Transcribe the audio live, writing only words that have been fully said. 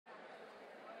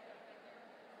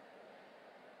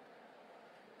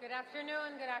Good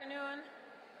afternoon, good afternoon.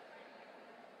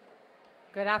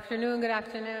 Good afternoon, good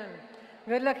afternoon.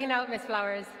 Good looking out, Miss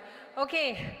Flowers.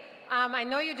 Okay, I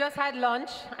know you just had lunch,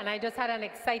 and I just had an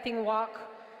exciting walk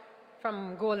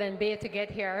from Golden Bay to get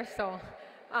here. So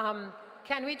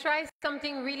can we try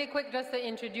something really quick just to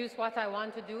introduce what I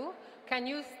want to do? Can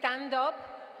you stand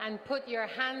up and put your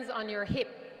hands on your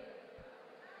hip?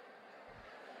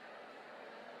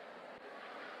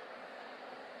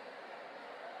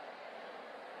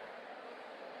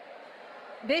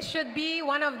 This should be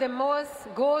one of the most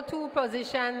go-to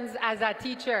positions as a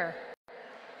teacher.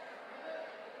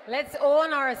 Let's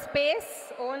own our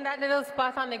space, own that little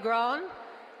spot on the ground,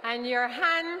 and your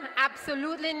hand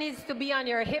absolutely needs to be on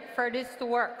your hip for this to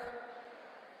work.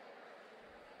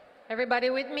 Everybody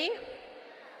with me?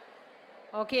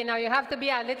 Okay, now you have to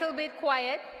be a little bit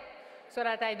quiet so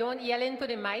that I don't yell into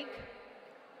the mic.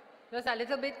 Just a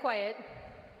little bit quiet.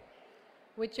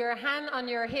 With your hand on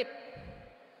your hip,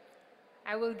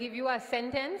 I will give you a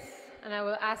sentence, and I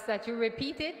will ask that you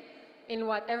repeat it in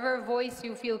whatever voice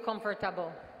you feel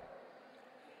comfortable.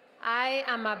 I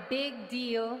am a big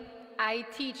deal. I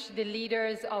teach the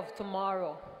leaders of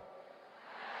tomorrow.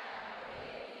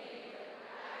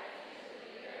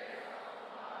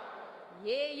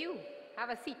 Yeah, you.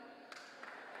 Have a seat.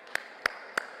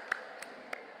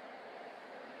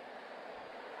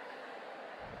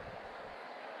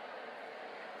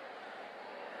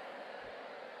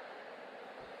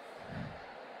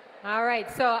 All right,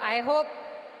 so I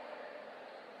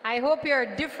hope your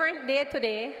different day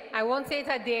today, I won't say it's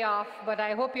a day off, but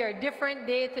I hope your different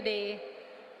day today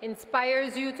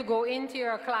inspires you to go into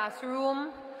your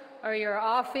classroom or your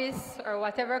office or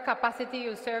whatever capacity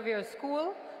you serve your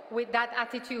school with that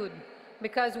attitude,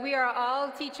 because we are all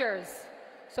teachers.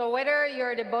 So whether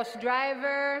you're the bus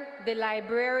driver, the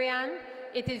librarian,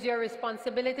 it is your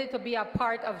responsibility to be a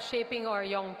part of shaping our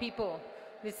young people.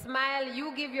 The smile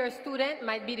you give your student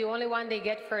might be the only one they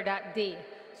get for that day.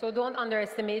 So don't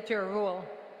underestimate your role.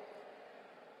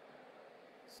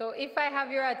 So if I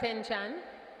have your attention,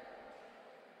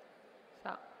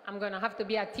 so I'm going to have to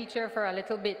be a teacher for a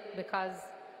little bit, because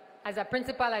as a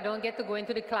principal, I don't get to go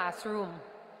into the classroom.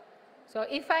 So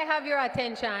if I have your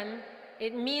attention,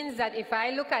 it means that if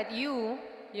I look at you,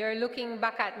 you're looking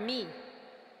back at me.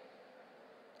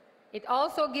 It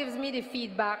also gives me the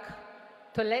feedback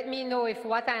to let me know if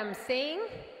what I am saying,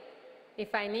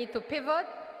 if I need to pivot,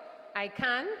 I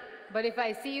can. But if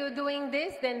I see you doing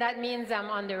this, then that means I'm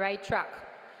on the right track.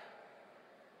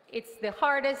 It's the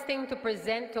hardest thing to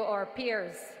present to our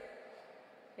peers.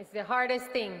 It's the hardest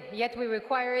thing, yet we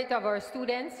require it of our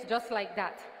students just like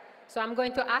that. So I'm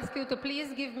going to ask you to please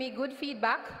give me good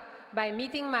feedback by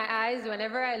meeting my eyes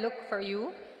whenever I look for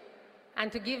you, and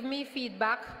to give me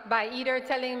feedback by either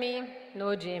telling me,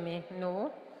 no, Jamie,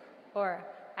 no, or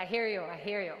I hear you, I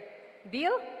hear you.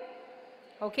 Deal?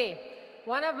 Okay.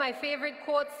 One of my favorite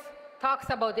quotes talks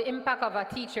about the impact of a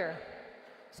teacher.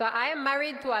 So I am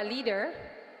married to a leader.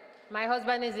 My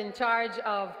husband is in charge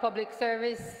of public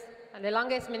service, and the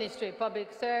longest ministry, public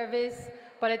service,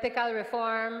 political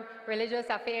reform, religious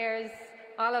affairs,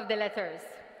 all of the letters.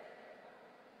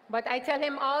 But I tell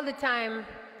him all the time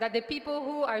that the people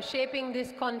who are shaping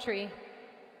this country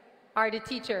are the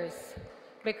teachers,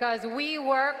 because we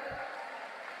work.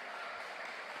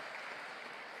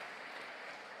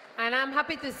 And I'm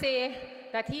happy to say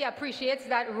that he appreciates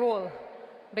that role,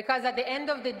 because at the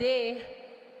end of the day,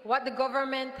 what the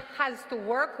government has to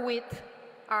work with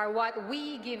are what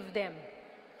we give them.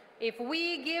 If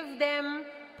we give them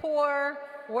poor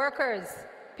workers,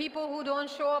 people who don't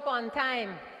show up on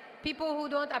time, people who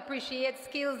don't appreciate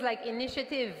skills like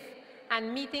initiative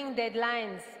and meeting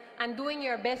deadlines and doing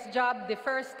your best job the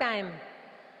first time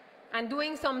and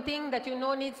doing something that you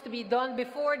know needs to be done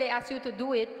before they ask you to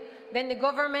do it, then the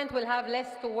government will have less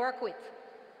to work with.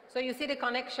 So you see the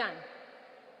connection.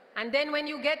 And then when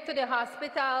you get to the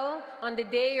hospital on the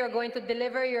day you're going to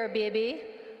deliver your baby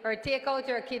or take out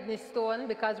your kidney stone,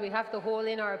 because we have to hold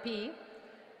in our pee,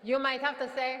 you might have to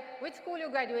say, which school you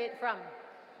graduate from?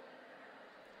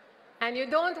 And you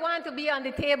don't want to be on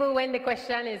the table when the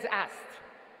question is asked.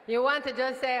 You want to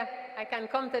just say, I can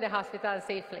come to the hospital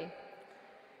safely.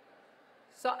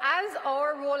 So as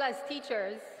our role as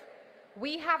teachers,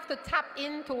 we have to tap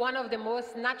into one of the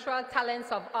most natural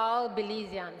talents of all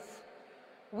Belizeans.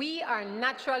 We are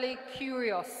naturally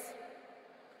curious.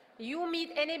 You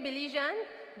meet any Belizean,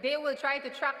 they will try to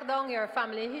track down your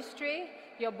family history,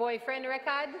 your boyfriend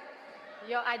record,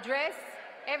 your address,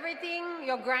 everything,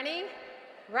 your granny,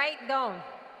 write down.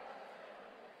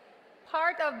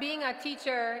 Part of being a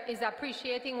teacher is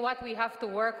appreciating what we have to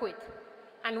work with.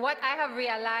 And what I have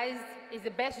realized is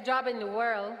the best job in the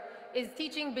world is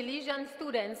teaching Belizean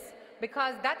students,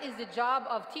 because that is the job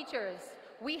of teachers.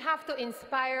 We have to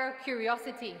inspire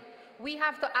curiosity. We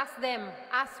have to ask them,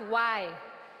 ask why.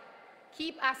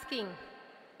 Keep asking.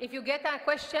 If you get a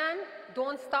question,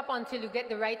 don't stop until you get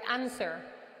the right answer.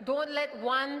 Don't let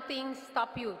one thing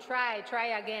stop you. Try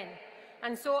again.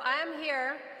 And so I am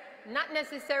here not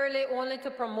necessarily only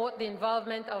to promote the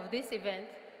involvement of this event,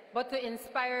 but to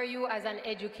inspire you as an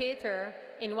educator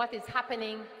in what is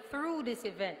happening through this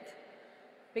event.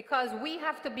 Because we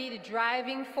have to be the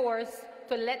driving force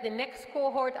to let the next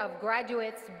cohort of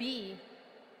graduates be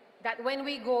that when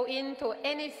we go into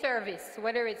any service,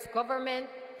 whether it's government,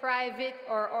 private,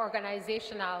 or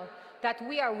organizational, that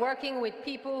we are working with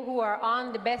people who are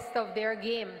on the best of their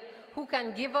game, who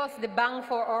can give us the bang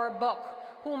for our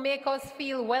buck, who make us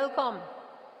feel welcome.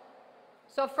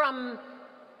 So from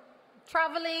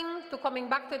traveling to coming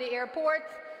back to the airport,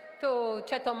 to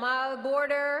Chetomal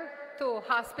border, to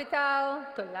hospital,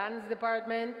 to lands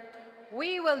department,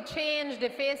 we will change the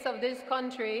face of this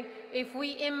country if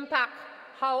we impact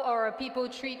how our people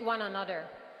treat one another.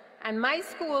 And my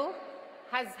school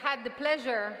has had the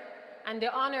pleasure and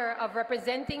the honor of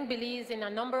representing Belize in a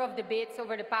number of debates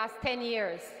over the past 10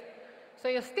 years. So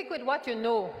you stick with what you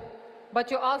know, but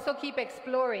you also keep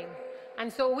exploring.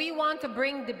 And so we want to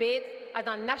bring debate as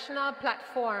a national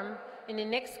platform in the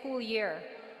next school year.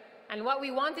 And what we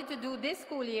wanted to do this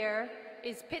school year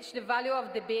is pitch the value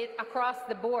of debate across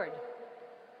the board.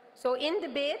 So in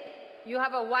debate, you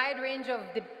have a wide range of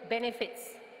the benefits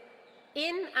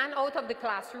in and out of the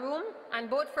classroom, and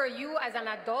both for you as an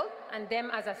adult and them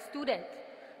as a student.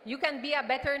 You can be a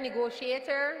better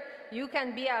negotiator, you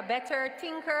can be a better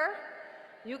thinker,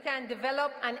 you can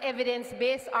develop an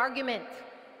evidence-based argument.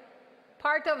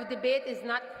 Part of debate is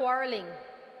not quarreling.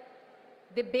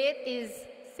 Debate is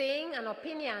saying an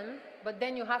opinion, but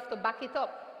then you have to back it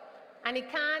up. And it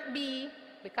can't be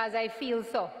because I feel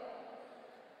so.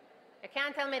 You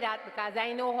can't tell me that because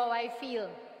I know how I feel.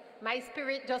 My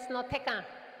spirit just not taken.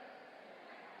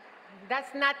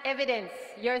 That's not evidence.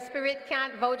 Your spirit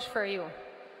can't vouch for you.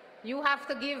 You have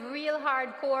to give real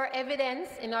hardcore evidence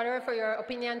in order for your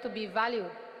opinion to be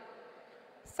valued.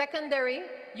 Secondary,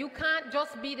 you can't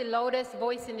just be the loudest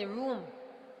voice in the room.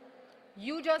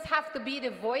 You just have to be the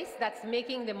voice that's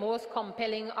making the most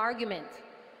compelling argument.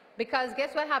 Because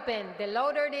guess what happened? The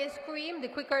louder they scream, the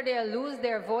quicker they'll lose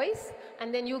their voice,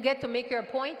 and then you get to make your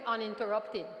point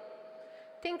uninterrupted.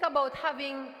 Think about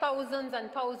having thousands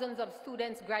and thousands of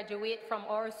students graduate from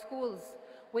our schools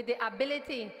with the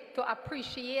ability to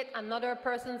appreciate another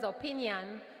person's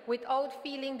opinion without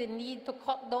feeling the need to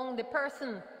cut down the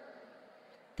person.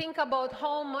 Think about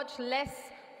how much less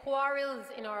quarrels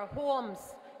in our homes,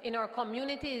 in our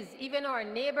communities, even our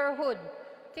neighborhood.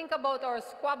 Think about our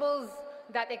squabbles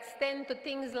that extend to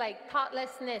things like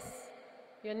thoughtlessness.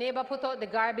 Your neighbor put out the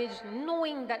garbage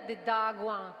knowing that the dog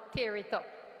won't tear it up,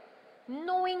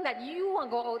 knowing that you want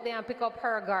to go out there and pick up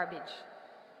her garbage.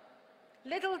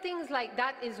 Little things like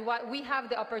that is what we have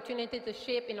the opportunity to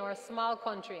shape in our small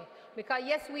country. Because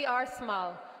yes, we are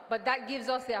small, but that gives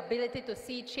us the ability to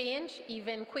see change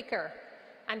even quicker.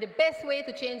 And the best way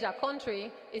to change our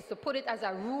country is to put it as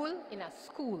a rule in a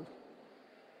school.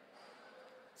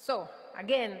 So,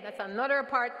 again, that's another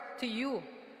part to you.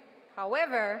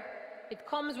 However, it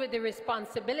comes with the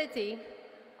responsibility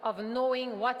of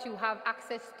knowing what you have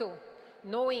access to.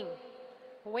 Knowing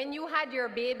when you had your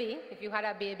baby, if you had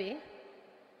a baby,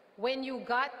 when you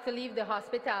got to leave the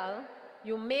hospital,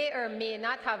 you may or may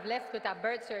not have left with a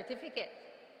birth certificate,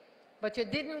 but you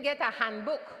didn't get a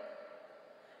handbook.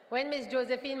 When Miss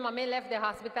Josephine Mame left the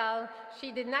hospital,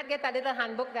 she did not get a little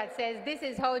handbook that says, this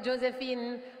is how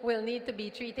Josephine will need to be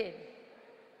treated.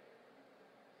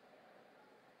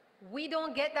 We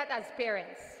don't get that as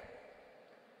parents.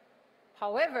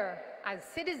 However, as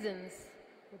citizens,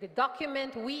 the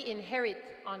document we inherit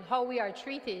on how we are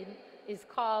treated is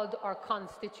called our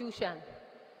Constitution.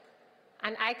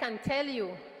 And I can tell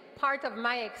you, part of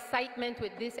my excitement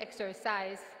with this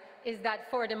exercise is that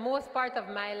for the most part of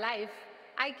my life,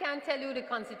 I can't tell you the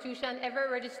Constitution ever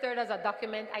registered as a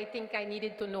document I think I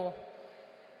needed to know.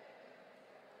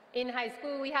 In high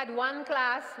school, we had one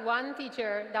class, one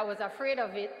teacher that was afraid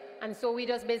of it, and so we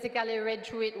just basically read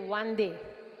through it one day.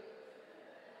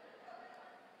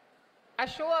 A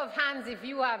show of hands if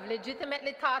you have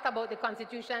legitimately thought about the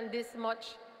Constitution this much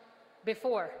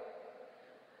before.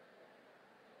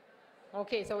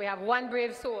 Okay, so we have one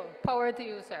brave soul. Power to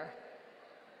you, sir.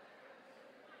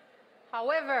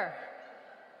 However,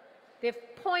 the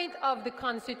point of the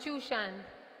Constitution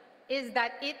is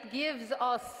that it gives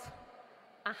us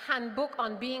a handbook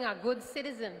on being a good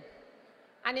citizen.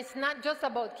 And it's not just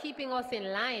about keeping us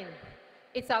in line.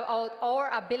 It's about our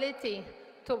ability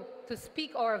to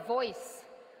speak our voice,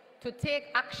 to take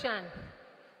action,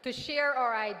 to share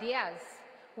our ideas.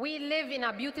 We live in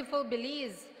a beautiful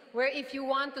Belize where if you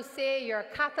want to say you're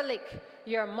Catholic,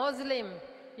 you're Muslim,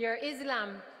 you're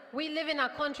Islam, we live in a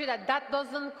country that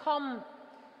doesn't come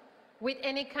with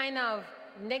any kind of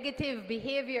negative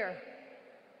behavior.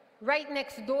 Right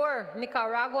next door,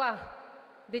 Nicaragua,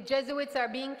 the Jesuits are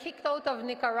being kicked out of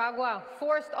Nicaragua,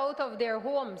 forced out of their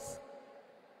homes.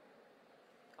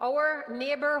 Our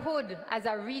neighborhood as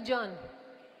a region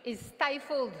is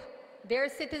stifled. Their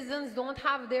citizens don't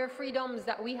have their freedoms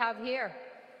that we have here.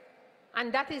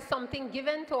 And that is something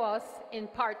given to us in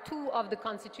Part 2 of the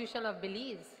Constitution of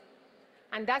Belize.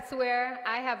 And that's where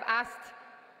I have asked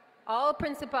all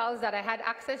principals that I had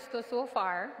access to so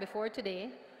far, before today,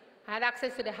 I had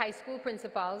access to the high school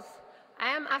principals. I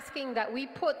am asking that we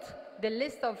put the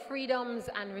list of freedoms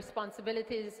and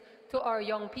responsibilities to our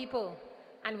young people.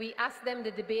 And we ask them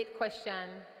the debate question,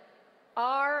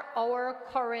 are our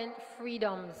current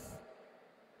freedoms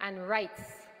and rights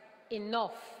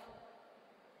enough?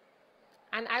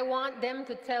 And I want them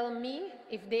to tell me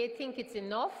if they think it's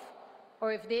enough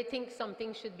or if they think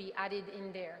something should be added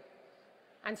in there.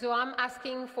 And so I'm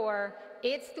asking for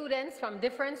 8 students from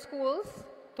different schools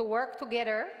to work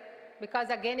together, because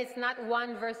again, it's not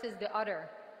one versus the other.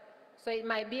 So it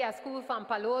might be a school from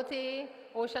Palote,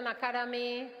 Ocean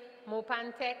Academy,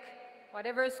 Mopantech,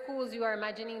 whatever schools you are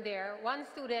imagining there. One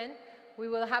student, we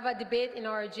will have a debate in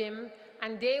our gym,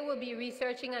 and they will be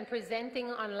researching and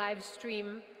presenting on live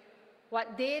stream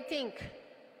what they think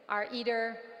are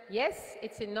either yes,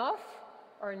 it's enough,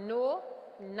 or no,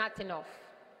 not enough.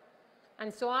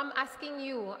 And so I'm asking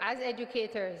you as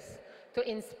educators to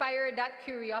inspire that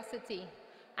curiosity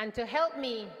and to help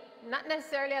me, not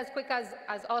necessarily as quick as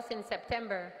us in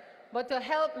September, but to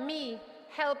help me,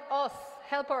 help us,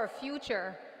 help our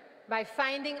future by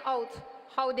finding out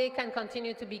how they can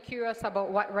continue to be curious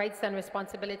about what rights and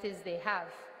responsibilities they have.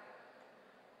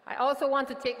 I also want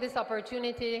to take this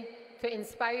opportunity to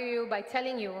inspire you by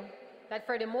telling you that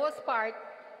for the most part,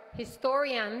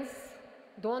 historians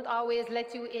don't always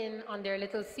let you in on their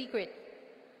little secret.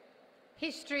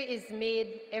 History is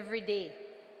made every day.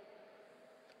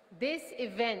 This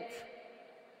event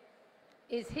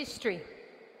is history.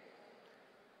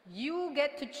 You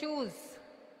get to choose,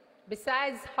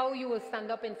 besides how you will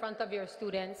stand up in front of your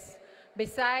students,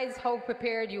 besides how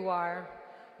prepared you are,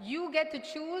 you get to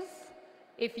choose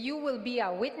if you will be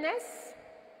a witness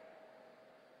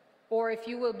or if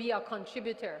you will be a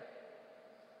contributor.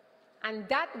 And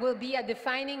that will be a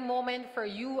defining moment for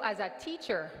you as a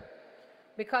teacher,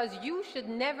 because you should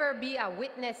never be a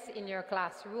witness in your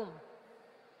classroom.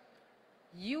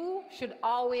 You should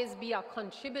always be a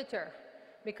contributor,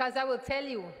 because I will tell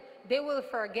you, they will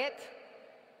forget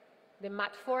the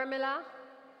math formula,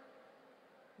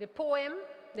 the poem,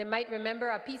 they might remember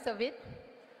a piece of it,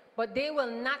 but they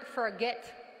will not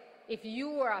forget if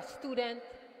you were a student,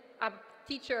 a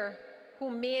teacher who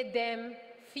made them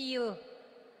feel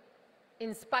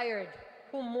inspired,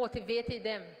 who motivated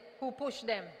them, who pushed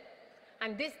them.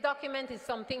 And this document is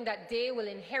something that they will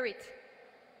inherit.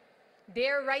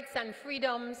 Their rights and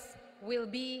freedoms will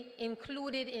be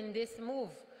included in this move.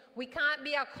 We can't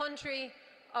be a country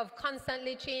of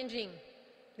constantly changing.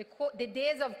 The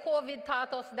days of COVID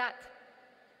taught us that.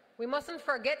 We mustn't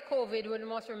forget COVID, we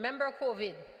must remember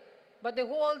COVID. But the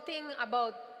whole thing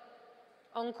about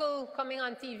Uncle coming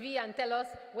on TV and tell us,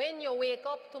 when you wake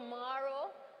up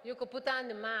tomorrow, you could put on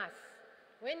the mask.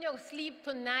 When you sleep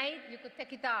tonight, you could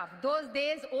take it off. Those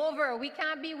days over. We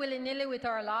can't be willy-nilly with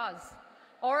our laws.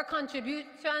 Our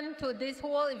contribution to this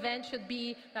whole event should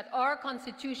be that our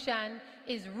Constitution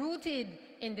is rooted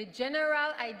in the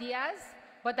general ideas,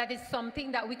 but that is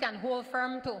something that we can hold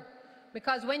firm to.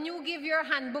 Because when you give your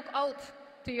handbook out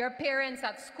to your parents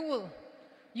at school,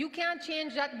 you can't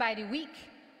change that by the week.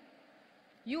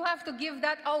 You have to give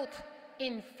that out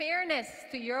in fairness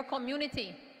to your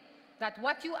community, that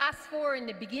what you ask for in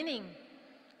the beginning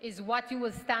is what you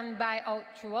will stand by out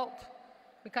throughout.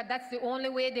 Because that's the only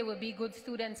way they will be good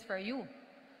students for you.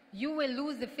 You will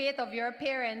lose the faith of your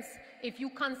parents if you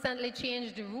constantly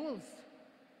change the rules.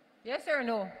 Yes or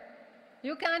no?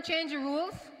 You can't change the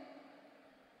rules.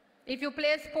 If you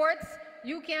play sports,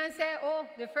 you can't say, oh,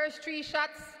 the first 3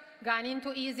 shots gone in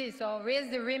too easy, so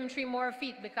raise the rim 3 more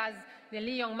feet because the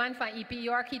little young man from EP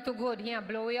York, he too good, he can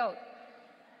blow you out.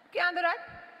 You can't do that.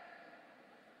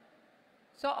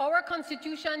 So our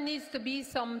Constitution needs to be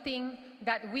something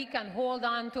that we can hold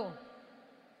on to.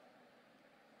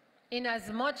 in as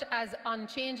much as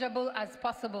unchangeable as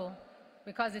possible,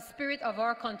 because the spirit of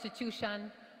our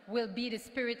Constitution will be the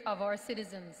spirit of our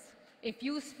citizens. If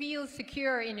you feel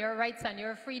secure in your rights and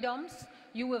your freedoms,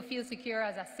 you will feel secure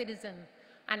as a citizen.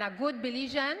 And a good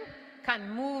Belizean can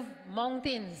move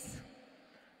mountains,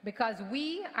 because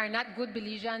we are not good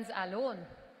Belizeans alone.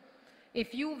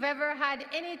 If you've ever had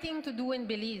anything to do in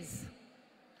Belize,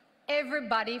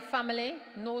 everybody, family,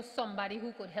 knows somebody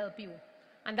who could help you.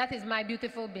 And that is my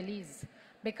beautiful Belize.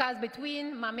 Because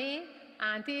between mommy,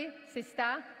 auntie,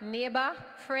 sister, neighbor,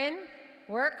 friend,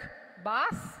 work,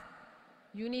 boss,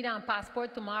 you need a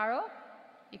passport tomorrow,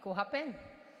 it could happen.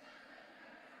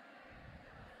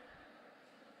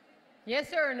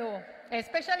 Yes or no?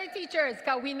 Especially teachers,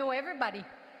 because we know everybody.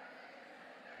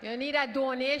 You need a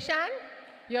donation,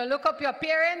 you look up your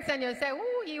parents and you say,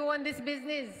 "Ooh, you own this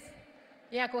business.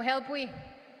 Yeah, could help we."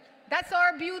 That's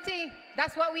our beauty.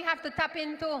 That's what we have to tap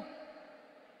into.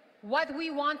 What we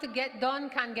want to get done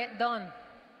can get done.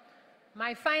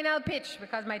 My final pitch,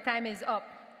 because my time is up.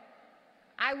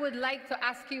 I would like to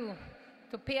ask you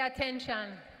to pay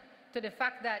attention to the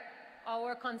fact that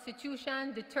our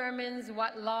Constitution determines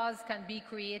what laws can be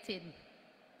created.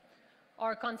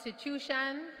 Our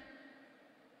Constitution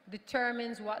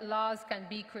determines what laws can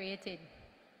be created.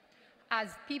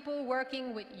 As people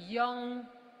working with young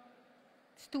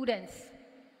students,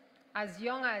 as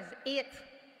young as 8,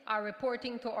 are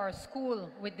reporting to our school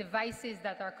with devices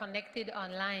that are connected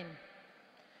online.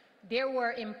 There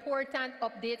were important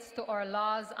updates to our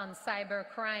laws on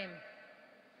cybercrime.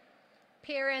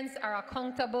 Parents are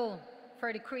accountable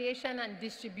for the creation and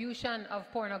distribution of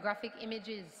pornographic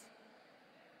images.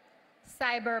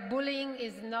 Cyberbullying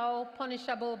is now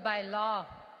punishable by law.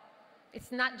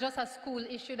 It's not just a school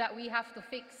issue that we have to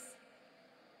fix.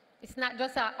 It's not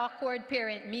just an awkward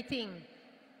parent meeting.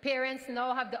 Parents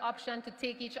now have the option to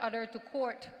take each other to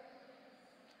court.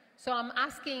 So I'm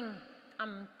asking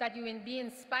that you be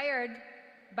inspired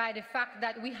by the fact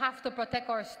that we have to protect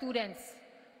our students,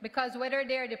 because whether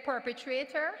they're the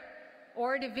perpetrator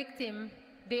or the victim,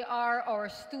 they are our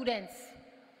students.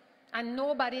 And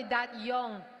nobody that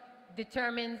young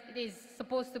is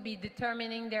supposed to be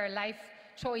determining their life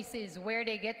choices, where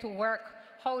they get to work,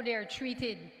 how they're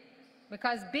treated.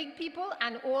 Because big people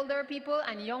and older people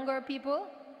and younger people,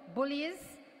 bullies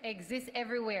exist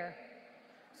everywhere.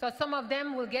 So some of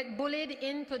them will get bullied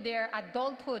into their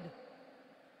adulthood.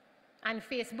 And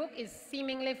Facebook is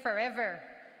seemingly forever,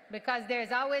 because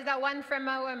there's always that one friend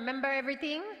who remember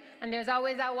everything, and there's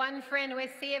always that one friend who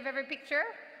save every picture.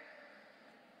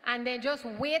 And they just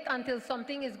wait until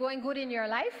something is going good in your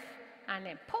life, and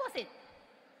then post it,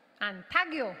 and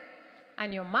tag you,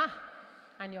 and your ma,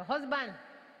 and your husband,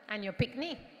 and your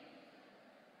picnic.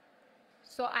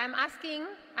 So I'm asking,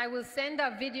 I will send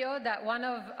a video that one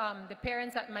of the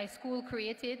parents at my school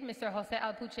created, Mr. Jose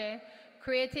Alpuche,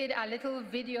 created a little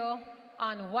video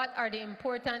on what are the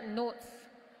important notes.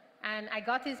 And I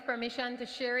got his permission to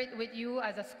share it with you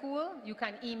as a school. You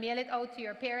can email it out to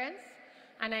your parents.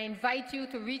 And I invite you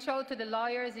to reach out to the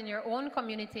lawyers in your own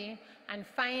community and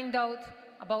find out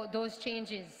about those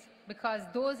changes, because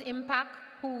those impact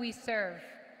who we serve.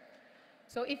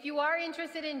 So if you are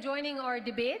interested in joining our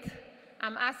debate,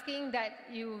 I'm asking that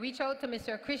you reach out to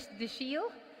Mr. Chris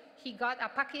DeShiel. He got a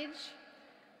package.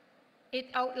 It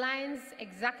outlines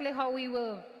exactly how we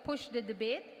will push the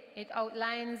debate. It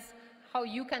outlines how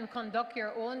you can conduct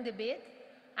your own debate,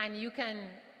 and you can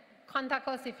contact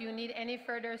us if you need any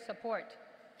further support.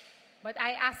 But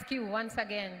I ask you once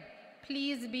again,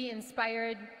 please be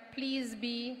inspired, please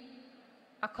be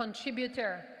a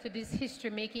contributor to this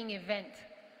history-making event.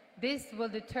 This will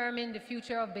determine the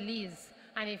future of Belize.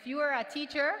 And if you are a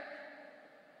teacher,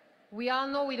 we all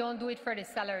know we don't do it for the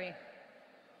salary.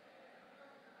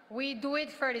 We do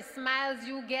it for the smiles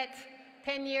you get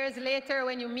 10 years later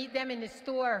when you meet them in the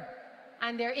store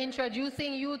and they're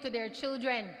introducing you to their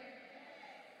children.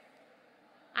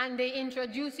 And they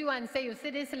introduce you and say, "You see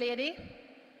this lady?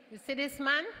 You see this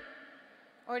man?"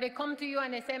 Or they come to you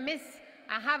and they say, "Miss,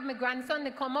 I have my grandson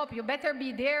to come up. You better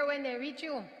be there when they reach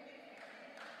you."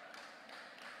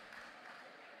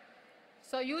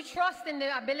 So you trust in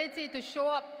the ability to show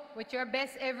up with your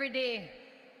best every day,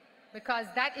 because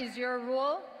that is your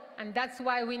role, and that's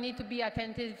why we need to be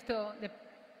attentive to the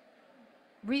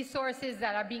resources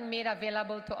that are being made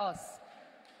available to us.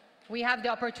 We have the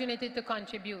opportunity to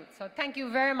contribute. So thank you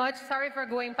very much. Sorry for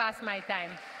going past my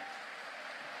time.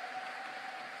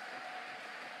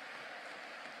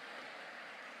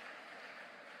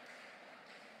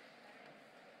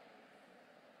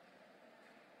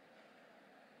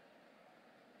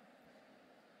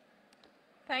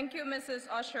 Thank you, Mrs.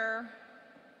 Usher.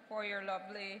 for your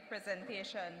lovely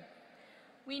presentation.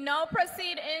 We now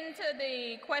proceed into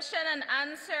the question and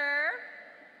answer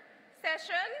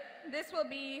session. This will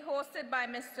be hosted by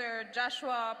Mr.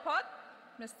 Joshua Pott.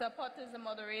 Mr. Pott is the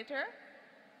moderator.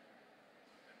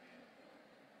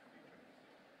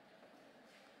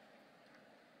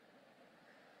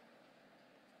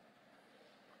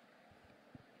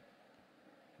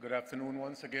 Good afternoon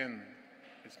once again.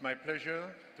 It's my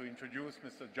pleasure to introduce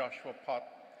Mr. Joshua Pott.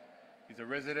 He's a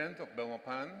resident of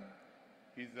Belmopan.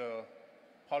 He's a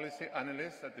policy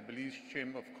analyst at the Belize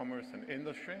Chamber of Commerce and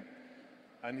Industry,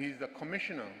 and he's the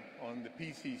commissioner on the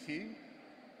PCC,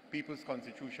 People's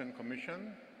Constitution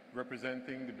Commission,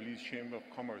 representing the Belize Chamber of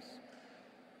Commerce.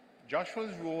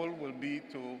 Joshua's role will be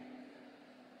to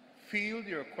field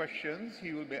your questions.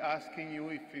 He will be asking you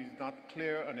if he's not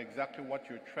clear on exactly what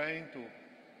you're trying to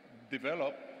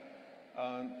develop.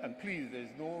 And please,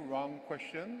 there's no wrong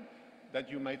question that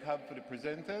you might have for the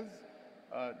presenters.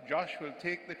 Josh will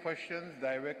take the questions,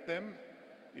 direct them.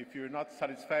 If you're not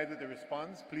satisfied with the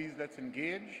response, please let's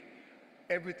engage.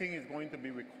 Everything is going to be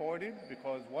recorded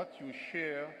because what you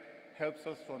share helps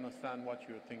us to understand what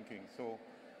you're thinking. So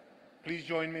please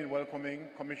join me in welcoming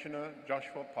Commissioner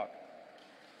Joshua Pott.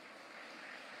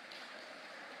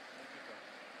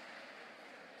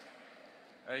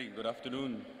 Hey, good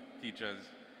afternoon, teachers.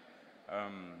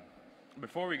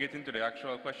 Before we get into the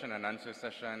actual question and answer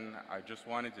session, I just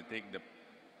wanted to take the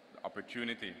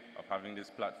opportunity of having this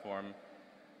platform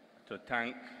to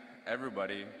thank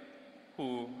everybody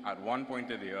who, at one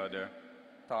point or the other,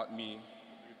 taught me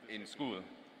in school.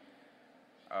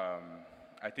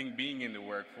 I think being in the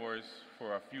workforce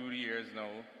for a few years now,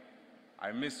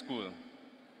 I miss school,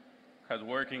 because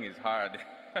working is hard.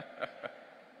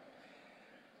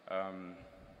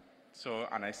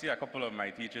 And I see a couple of my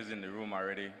teachers in the room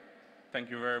already. Thank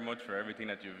you very much for everything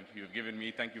that you've given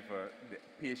me. Thank you for the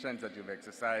patience that you've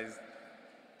exercised.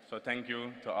 So thank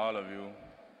you to all of you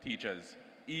teachers,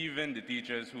 even the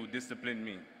teachers who disciplined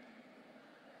me.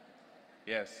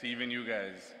 Yes, even you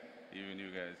guys, even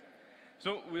you guys.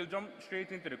 So we'll jump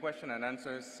straight into the question and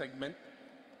answer segment.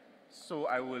 So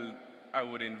I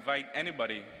would invite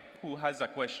anybody who has a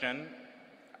question.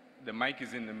 The mic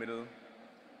is in the middle.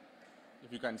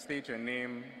 If you can state your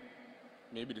name,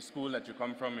 maybe the school that you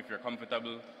come from, if you're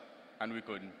comfortable, and we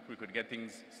could get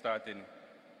things started.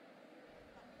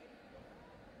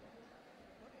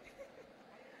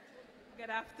 Good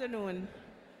afternoon.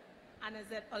 And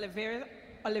is it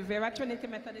Olivera Trinity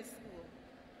Methodist School?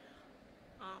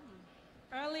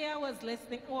 Earlier I was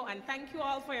listening, and thank you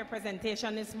all for your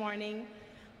presentation this morning,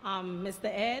 Mr.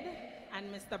 Ed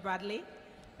and Mr. Bradley.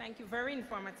 Thank you, very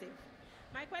informative.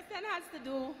 My question has to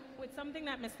do with something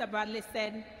that Mr. Bradley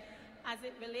said as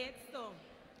it relates to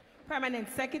permanent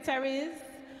secretaries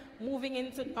moving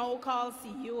into now-called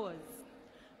CEOs.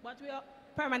 But we are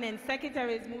permanent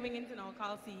secretaries moving into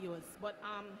now-called CEOs. But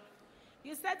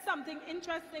you said something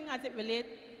interesting as it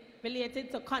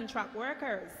related to contract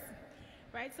workers,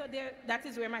 right? So that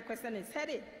is where my question is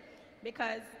headed,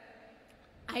 because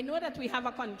I know that we have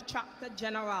a contractor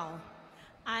general,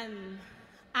 and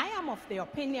I am of the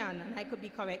opinion, and I could be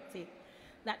corrected,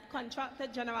 that contractor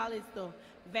general is to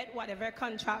vet whatever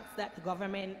contracts that the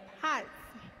government has.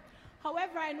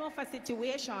 However, I know of a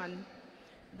situation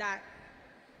that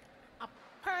a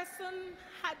person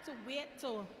had to wait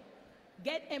to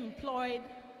get employed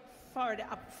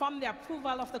from the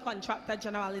approval of the contractor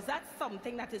general. Is that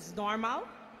something that is normal?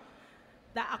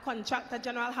 That a contractor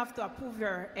general have to approve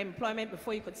your employment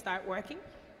before you could start working?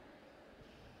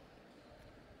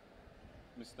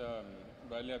 Mr.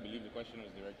 Bradley, I believe the question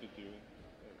was directed to you.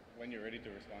 When you're ready to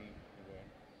respond, go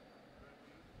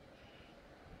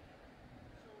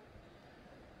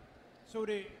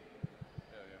ahead.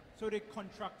 So the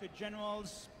contractor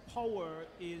general's power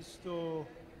is to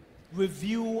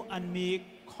review and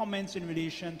make comments in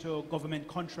relation to government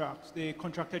contracts. The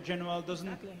contractor general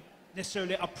doesn't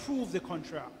necessarily approve the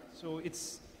contract. So it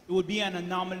would be an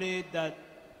anomaly that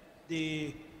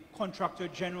the contractor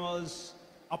general's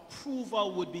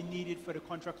approval would be needed for the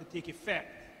contract to take effect.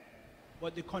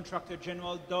 But the contractor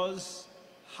general does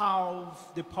have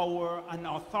the power and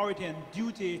authority and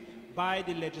duty by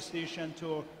the legislation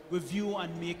to review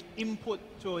and make input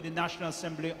to the National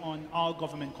Assembly on all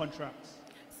government contracts.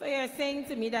 So you're saying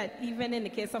to me that even in the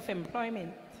case of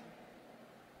employment?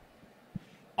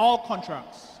 All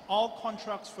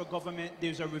contracts for government,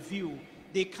 there's a review.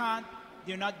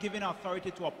 They're not given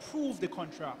authority to approve the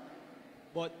contract,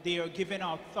 but they are given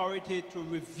authority to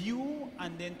review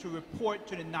and then to report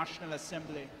to the National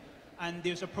Assembly. And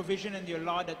there's a provision in their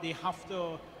law that they have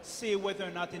to say whether or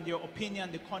not, in their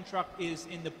opinion, the contract is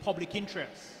in the public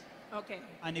interest. Okay.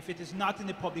 And if it is not in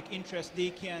the public interest, they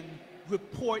can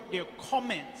report their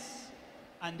comments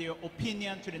and their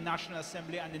opinion to the National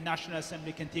Assembly, and the National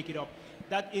Assembly can take it up.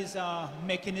 That is a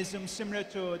mechanism similar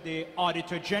to the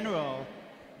Auditor General.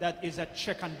 That is a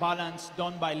check and balance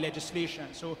done by legislation.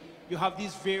 So you have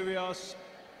these various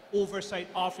oversight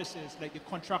offices, like the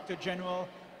Contractor General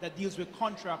that deals with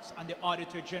contracts, and the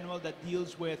Auditor General that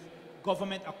deals with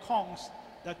government accounts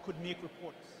that could make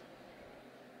reports.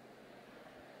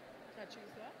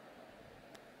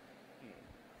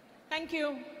 Thank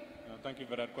you. Thank you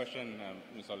for that question,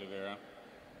 Ms. Oliveira.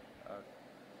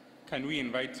 Can we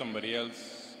invite somebody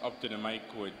else up to the mic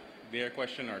with their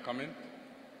question or comment?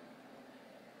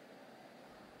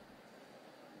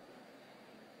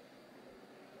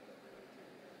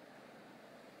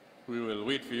 We will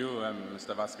wait for you,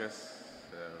 Mr. Vasquez.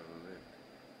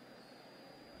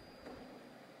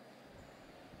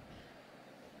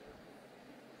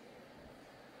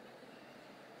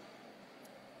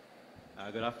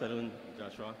 Good afternoon,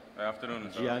 Joshua. Good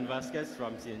afternoon, sir. Gian Vasquez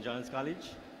from St. John's College.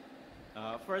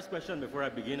 First question before I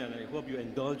begin, and I hope you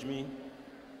indulge me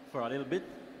for a little bit,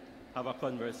 have a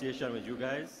conversation with you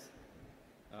guys.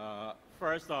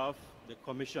 First off, the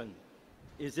commission.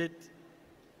 Is it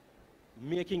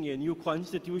making a new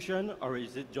constitution, or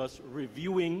is it just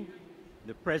reviewing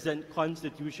the present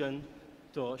constitution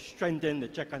to strengthen the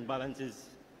check and balances,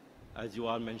 as you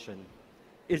all mentioned?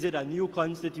 Is it a new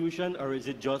constitution, or is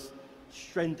it just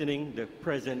strengthening the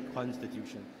present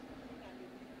constitution?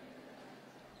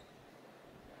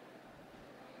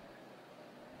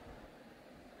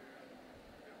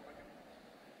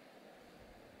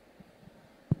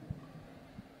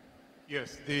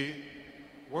 Yes, the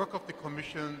work of the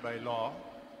Commission by law,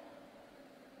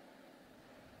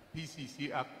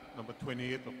 PCC Act number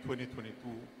 28 of 2022,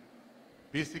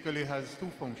 basically has two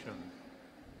functions.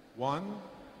 One,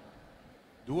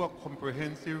 do a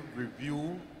comprehensive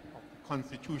review of the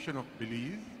Constitution of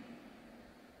Belize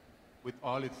with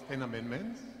all its 10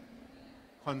 amendments,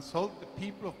 consult the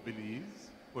people of Belize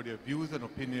for their views and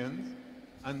opinions,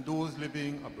 and those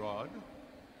living abroad,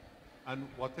 and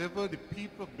whatever the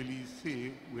people of Belize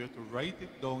say, we are to write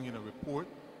it down in a report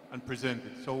and present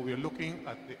it. So we are looking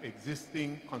at the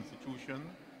existing Constitution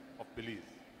of Belize.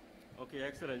 Okay,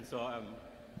 excellent. So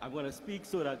I'm going to speak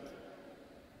so that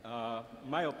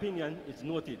my opinion is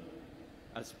noted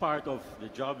as part of the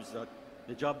job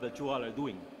that you all are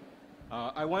doing.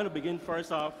 I want to begin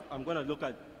first off. I'm going to look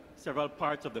at several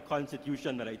parts of the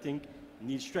Constitution that I think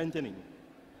need strengthening,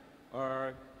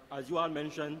 or as you all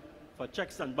mentioned, for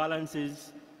checks and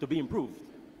balances to be improved.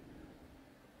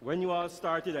 When you all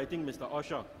started, I think Mr.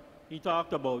 Usher, he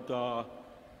talked about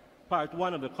part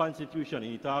 1 of the Constitution,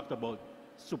 and he talked about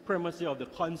supremacy of the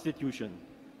Constitution.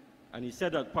 And he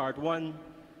said that part 1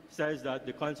 says that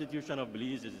the Constitution of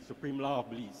Belize is the supreme law of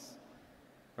Belize,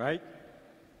 right?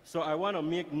 So I want to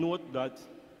make note that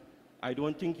I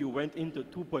don't think you went into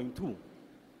 2.2,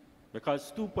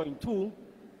 because 2.2,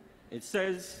 it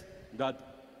says that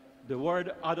the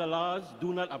word other laws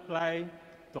do not apply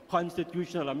to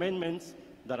constitutional amendments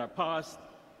that are passed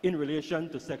in relation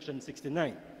to Section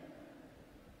 69.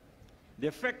 The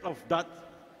effect of that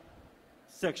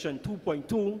Section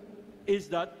 2.2 is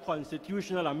that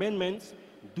constitutional amendments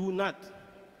do not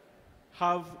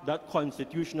have that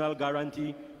constitutional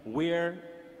guarantee where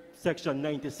Section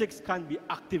 96 can be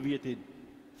activated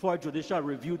for judicial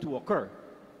review to occur.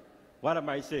 What am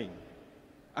I saying?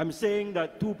 I'm saying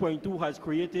that 2.2 has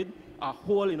created a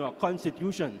hole in our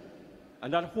Constitution,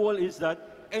 and that hole is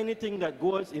that anything that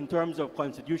goes in terms of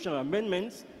constitutional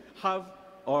amendments have,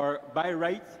 or by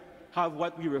right, have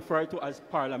what we refer to as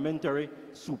parliamentary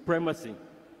supremacy.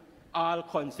 All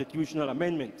constitutional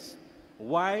amendments.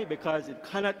 Why? Because it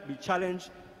cannot be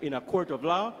challenged in a court of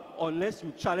law unless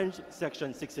you challenge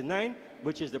Section 69,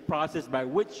 which is the process by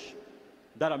which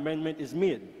that amendment is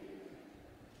made.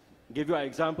 Give you an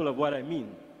example of what I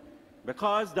mean.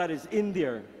 Because that is in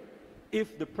there,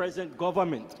 if the present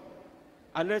government,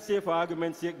 and let's say for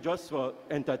argument's sake, just for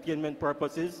entertainment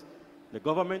purposes, the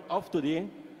government of today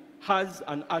has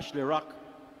an Ashley Rock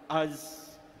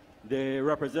as the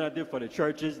representative for the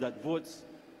churches that votes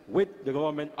with the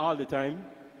government all the time.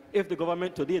 If the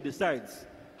government today decides,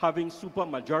 having super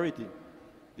majority,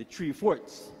 the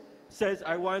 3/4, says,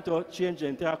 I want to change the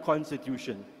entire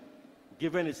Constitution,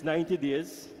 given its 90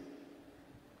 days,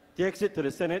 takes it to the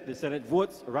Senate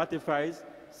votes, ratifies,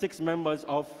 6 members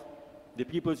of the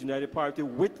People's United Party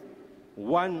with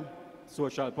 1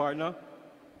 social partner,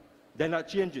 then that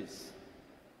changes.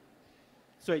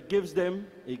 So it gives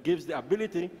the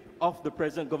ability of the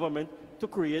present government to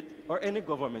create, or any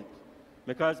government.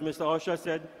 Because Mr. Usher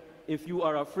said, if you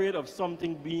are afraid of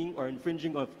something being or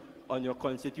infringing on your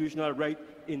constitutional right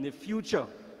in the future,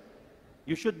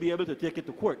 you should be able to take it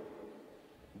to court.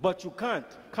 But you can't,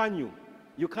 can you?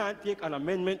 You can't take an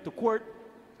amendment to court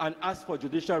and ask for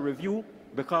judicial review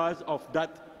because of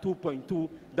that 2.2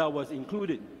 that was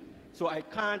included. So I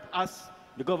can't ask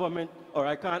the government, or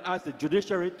I can't ask the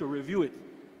judiciary to review it.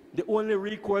 The only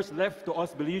recourse left to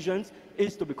us Belizeans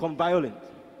is to become violent.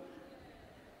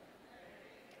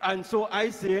 And so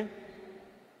I say,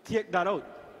 take that out.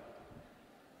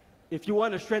 If you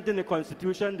want to strengthen the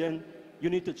Constitution, then you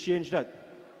need to change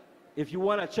that. If you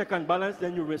want a check and balance,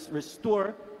 then you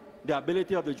restore the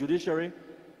ability of the judiciary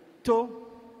to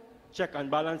check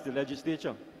and balance the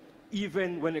legislature,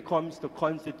 even when it comes to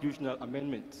constitutional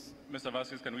amendments. Mr.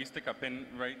 Vasquez, can we stick a pin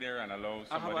right there and allow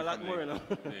somebody I have a lot more, you know.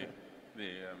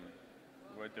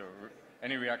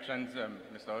 Any reactions,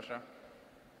 Mr. Osher?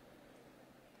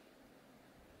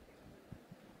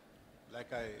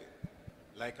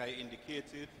 Like I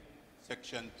indicated,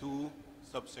 Section 2,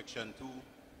 subsection 2,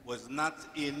 was not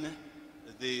in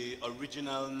the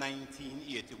original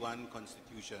 1981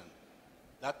 Constitution.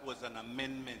 That was an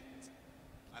amendment.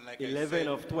 And like 11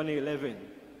 of 2011.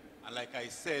 And like I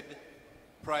said,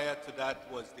 prior to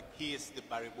that was the case, the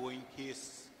Barry Bowen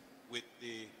case with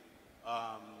the...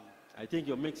 I think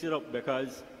you mix it up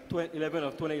because 11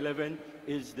 of 2011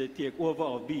 is the takeover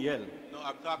of BL. No,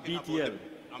 I'm talking BTL. about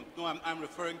I'm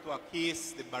referring to a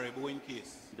case, the Barry Bowen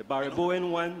case. The Barry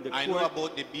Bowen one, I know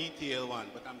about the BTL one,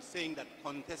 but I'm saying that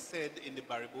Contest said in the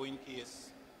Barry Bowen case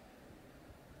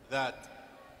that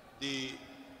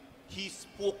he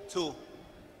spoke to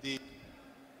the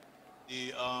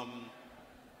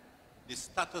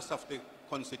status of the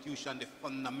Constitution, the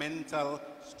fundamental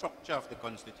structure of the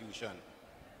Constitution.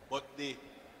 But the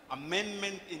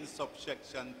amendment in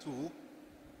subsection 2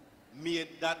 made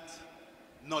that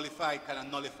kind of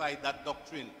nullified that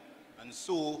doctrine. And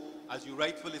so, as you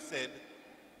rightfully said,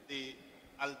 the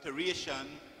alteration,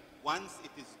 once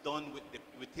it is done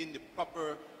within the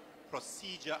proper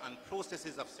procedure and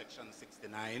processes of Section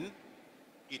 69,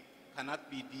 it cannot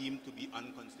be deemed to be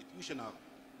unconstitutional.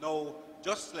 Now,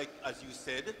 just like as you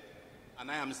said,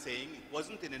 and I am saying, it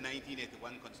wasn't in the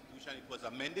 1981 Constitution, it was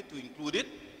amended to include it,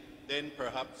 then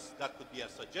perhaps that could be a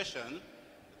suggestion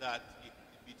that it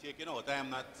be taken out. I am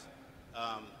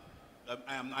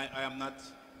not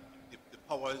the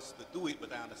powers to do it,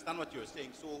 but I understand what you're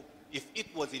saying. So if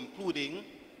it was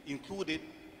included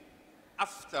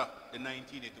after the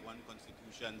 1981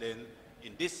 Constitution, then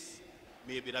in this,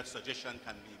 maybe that suggestion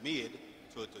can be made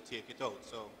to take it out.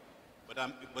 So,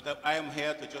 but I am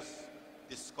here to just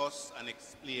discuss and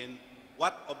explain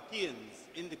what obtains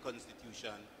in the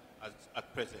Constitution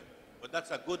at present. But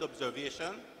that's a good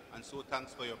observation, and so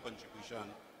thanks for your contribution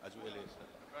as well as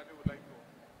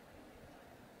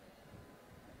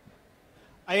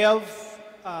I have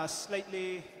a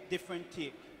slightly different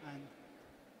take, and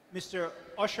Mr.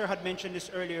 Usher had mentioned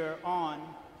this earlier on,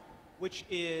 which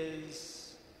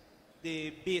is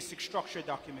the basic structure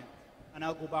document. And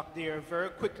I'll go back there very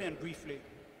quickly and briefly.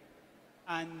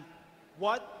 And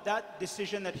what that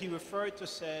decision that he referred to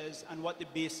says, and what the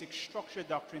basic structure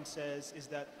doctrine says, is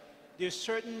that there's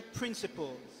certain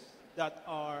principles that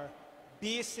are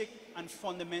basic and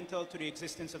fundamental to the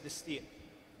existence of the state.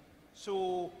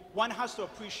 So one has to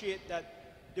appreciate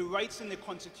that the rights in the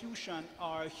Constitution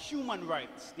are human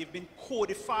rights. They've been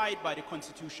codified by the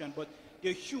Constitution, but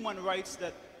they're human rights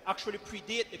that actually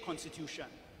predate the Constitution.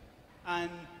 And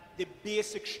the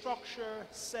basic structure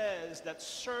says that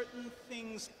certain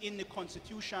things in the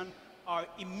Constitution are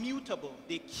immutable.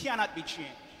 They cannot be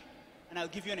changed. And I'll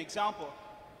give you an example.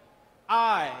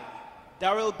 I,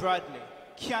 Darrell Bradley,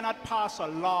 cannot pass a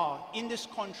law in this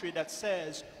country that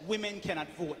says women cannot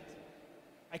vote.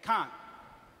 I can't.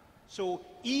 So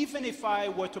even if I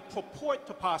were to purport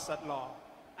to pass that law,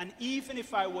 and even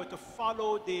if I were to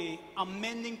follow the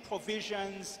amending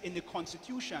provisions in the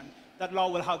Constitution, that law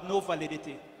will have no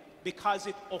validity because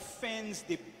it offends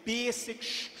the basic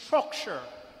structure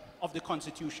of the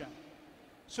Constitution.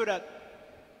 So that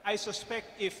I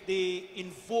suspect if they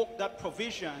invoke that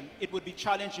provision, it would be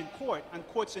challenged in court, and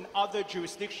courts in other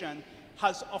jurisdictions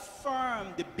has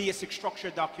affirmed the basic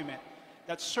structure document,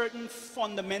 that certain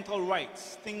fundamental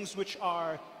rights, things which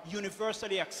are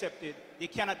universally accepted, they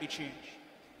cannot be changed.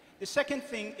 The second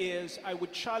thing is I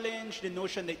would challenge the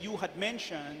notion that you had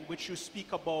mentioned, which you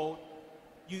speak about,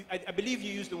 I believe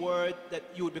you used the word that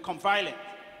you would become violent.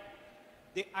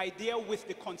 The idea with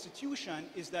the Constitution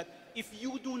is that if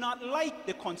you do not like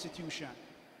the Constitution,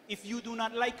 if you do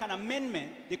not like an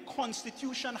amendment, the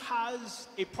Constitution has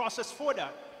a process for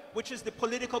that, which is the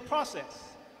political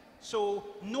process. So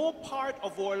no part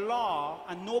of our law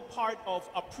and no part of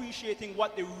appreciating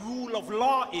what the rule of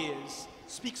law is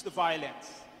speaks to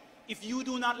violence. If you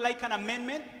do not like an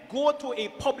amendment, go to a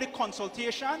public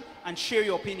consultation and share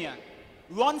your opinion.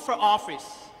 Run for office,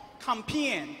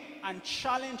 campaign, and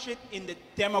challenge it in the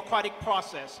democratic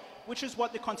process, which is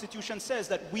what the Constitution says,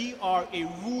 that we are a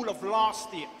rule of law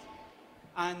state.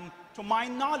 And to my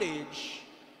knowledge,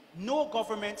 no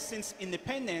government since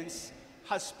independence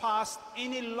has passed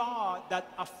any law that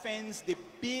offends the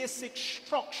basic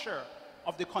structure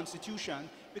of the Constitution,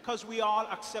 because we all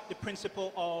accept the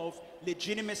principle of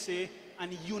legitimacy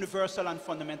and universal and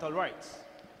fundamental rights.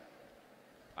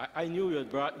 I knew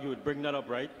you would bring that up,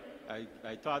 right?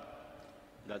 I thought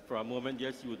that for a moment,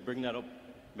 yes, you would bring that up,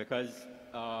 because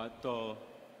to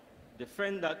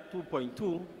defend that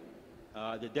 2.2,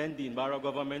 the then Dean Barrow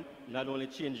government not only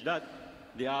changed that,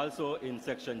 they also in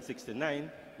section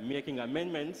 69 making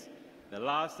amendments, the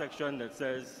last section that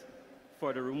says,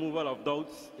 for the removal of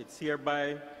doubts, it's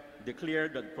hereby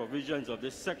declared that provisions of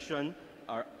this section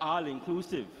are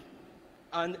all-inclusive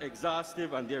and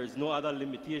exhaustive, and there is no other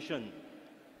limitation,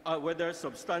 whether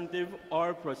substantive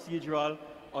or procedural,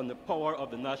 on the power of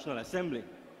the National Assembly,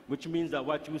 which means that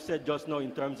what you said just now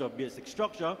in terms of basic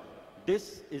structure,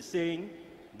 this is saying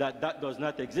that that does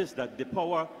not exist, that the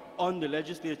power on the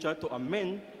legislature to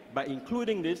amend by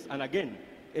including this, and again,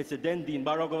 it's the then Dean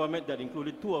Barrow government that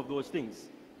included two of those things,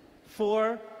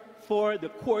 for the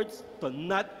courts to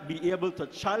not be able to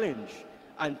challenge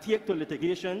and take to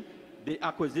litigation the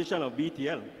acquisition of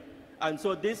BTL. And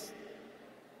so this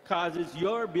causes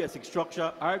your basic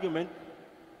structure argument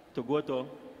to go to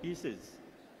pieces.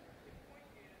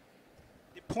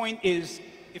 The point is,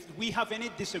 if we have any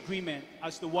disagreement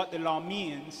as to what the law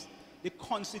means, the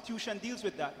Constitution deals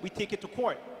with that. We take it to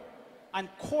court. And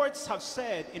courts have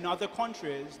said in other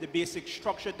countries, the basic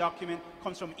structure document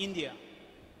comes from India.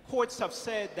 Courts have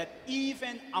said that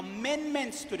even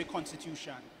amendments to the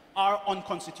Constitution are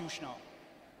unconstitutional.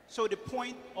 So the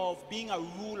point of being a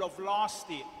rule of law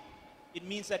state, it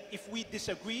means that if we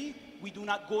disagree, we do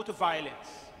not go to violence.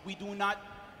 We do not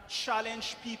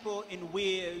challenge people in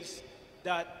ways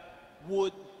that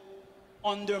would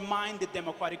undermine the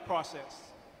democratic process.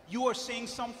 You are saying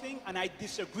something and I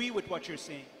disagree with what you're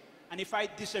saying. And if I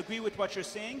disagree with what you're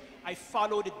saying, I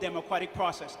follow the democratic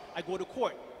process. I go to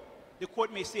court. The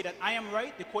court may say that I am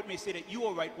right, the court may say that you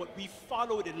are right, but we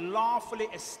follow the lawfully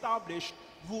established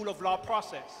rule of law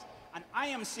process. And I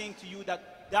am saying to you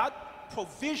that that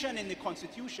provision in the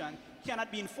Constitution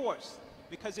cannot be enforced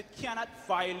because it cannot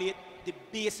violate the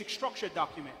basic structure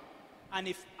document. And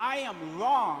if I am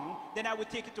wrong, then I would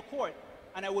take it to court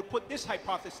and I would put this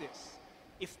hypothesis.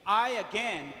 If I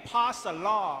again pass a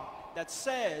law that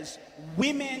says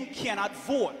women cannot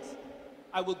vote,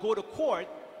 I will go to court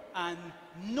and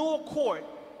no court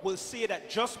will say that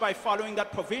just by following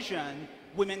that provision,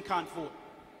 women can't vote.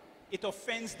 It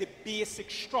offends the basic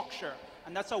structure,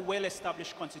 and that's a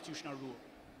well-established constitutional rule.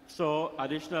 So,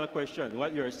 additional question.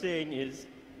 What you're saying is,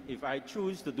 if I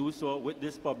choose to do so with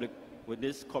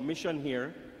this commission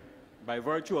here, by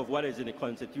virtue of what is in the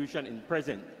Constitution in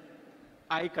present,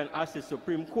 I can ask the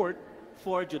Supreme Court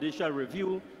for judicial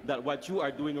review that what you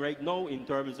are doing right now in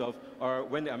terms of, or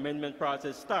when the amendment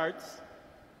process starts,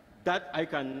 that I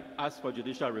can ask for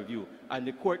judicial review. And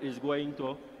the court is going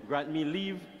to grant me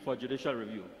leave for judicial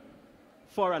review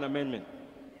for an amendment.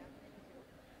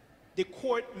 The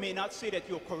court may not say that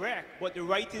you're correct, but the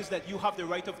right is that you have the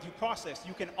right of due process.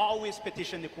 You can always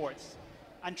petition the courts.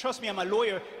 And trust me, I'm a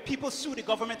lawyer. People sue the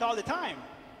government all the time.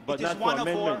 But not for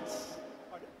amendments.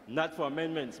 Not for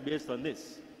amendments based on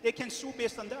this. They can sue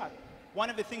based on that. One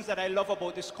of the things that I love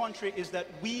about this country is that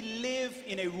we live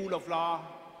in a rule of law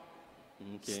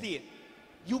state.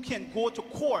 You can go to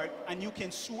court and you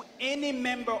can sue any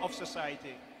member of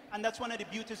society. And that's one of the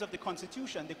beauties of the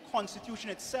Constitution. The Constitution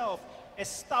itself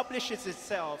establishes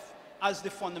itself as the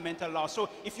fundamental law. So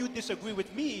if you disagree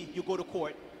with me, you go to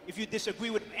court. If you disagree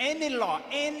with any law,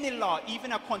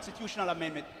 even a constitutional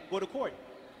amendment, go to court.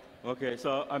 Okay,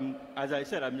 so as I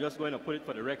said, I'm just going to put it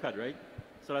for the record, right?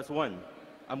 So that's one.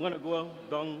 I'm going to go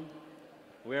down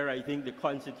where I think the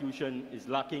Constitution is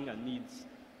lacking and needs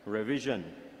revision.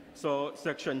 So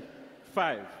Section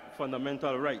 5,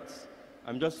 Fundamental Rights.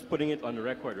 I'm just putting it on the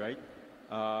record,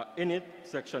 right? In it,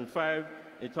 Section 5,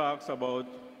 it talks about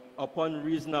upon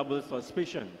reasonable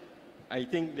suspicion. I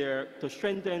think there to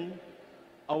strengthen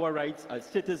our rights as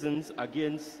citizens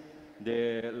against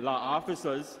the law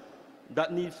officers,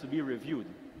 that needs to be reviewed.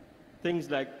 Things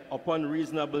like upon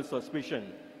reasonable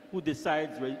suspicion. Who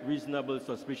decides reasonable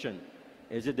suspicion?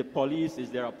 Is it the police? Is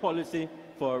there a policy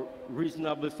for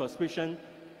reasonable suspicion?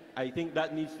 I think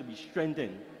that needs to be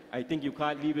strengthened. I think you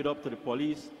can't leave it up to the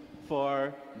police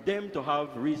for them to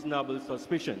have reasonable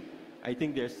suspicion. I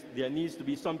think there needs to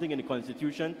be something in the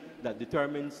Constitution that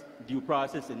determines due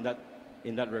process in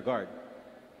that regard.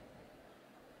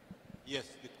 Yes,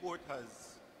 the court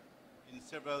has, in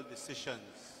several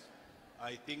decisions,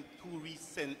 I think 2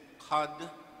 recent COD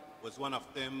was one of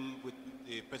them, with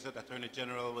the President Attorney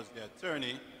General was the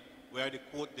attorney, where the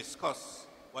court discussed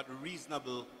what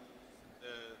reasonable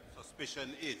suspicion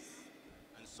is.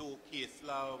 And so case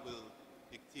law will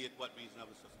dictate what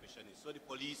reasonable suspicion is. So the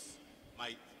police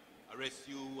might arrest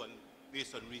you and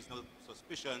based on reasonable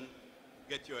suspicion,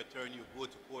 get your attorney, you go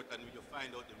to court, and when you find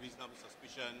out the reasonable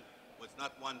suspicion was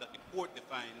not one that the court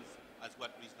defines as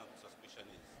what reasonable suspicion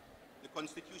is. The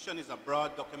Constitution is a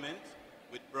broad document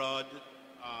with broad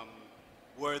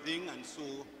wording, and so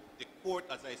the court,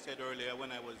 as I said earlier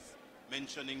when I was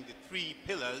mentioning the 3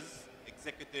 pillars,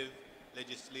 executive,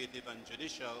 legislative, and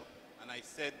judicial, and I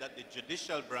said that the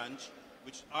judicial branch,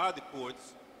 which are the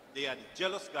courts, they are the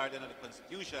jealous guardian of the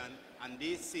Constitution, and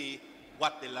they say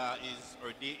what the law is,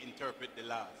 or they interpret the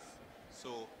laws.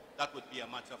 So that would be a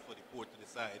matter for the court to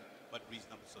decide what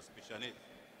reasonable suspicion is.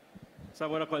 So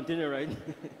I'm going to continue, right?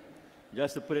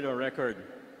 Just to put it on record.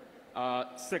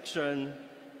 Section,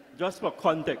 just for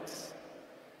context,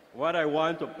 what I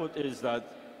want to put is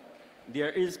that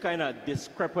there is kind of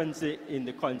discrepancy in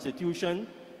the Constitution,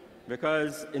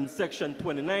 because in section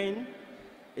 29,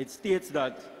 it states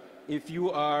that if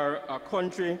you are a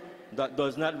country that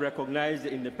does not recognize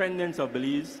the independence of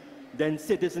Belize, then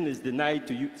citizenship is denied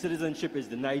to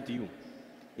you.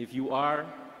 If you are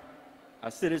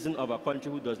a citizen of a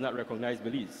country who does not recognize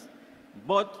Belize.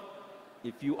 But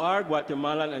if you are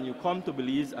Guatemalan and you come to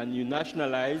Belize and you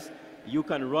nationalize, you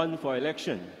can run for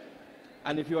election.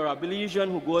 And if you are a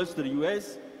Belizean who goes to the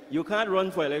US, you can't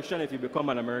run for election if you become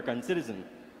an American citizen.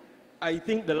 I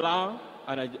think the law,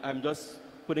 and I'm just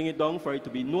putting it down for it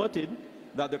to be noted,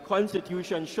 that the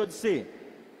Constitution should say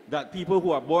that people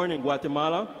who are born in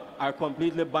Guatemala are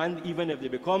completely banned, even if they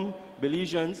become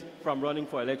Belizeans, from running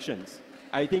for elections.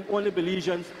 I think only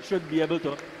Belizeans should be able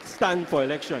to stand for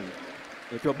election.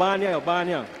 If you're born here, you're born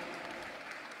here.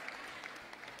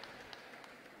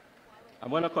 I'm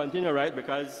going to continue, right,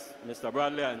 because Mr.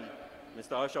 Bradley and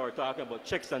Mr. Usher were talking about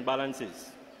checks and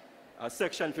balances.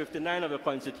 Section 59 of the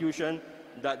Constitution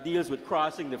that deals with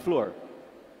crossing the floor.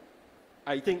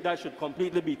 I think that should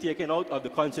completely be taken out of the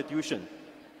Constitution.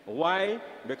 Why?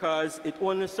 Because it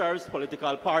only serves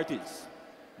political parties.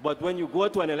 But when you go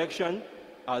to an election,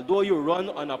 although you run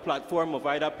on a platform of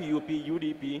either PUP,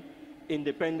 UDP,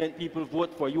 independent people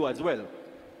vote for you as well.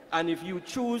 And if you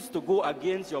choose to go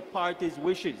against your party's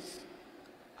wishes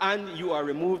and you are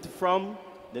removed from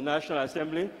the National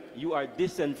Assembly, you are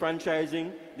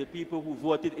disenfranchising the people who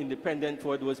voted independent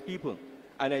for those people.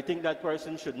 And I think that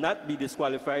person should not be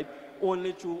disqualified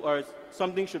only through, or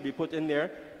something should be put in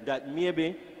there that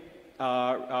maybe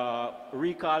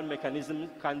recall mechanism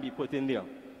can be put in there,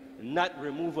 not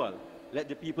removal. Let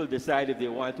the people decide if they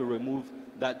want to remove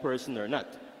that person or not.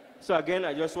 So again,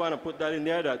 I just want to put that in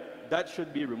there, that that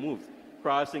should be removed,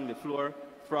 crossing the floor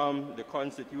from the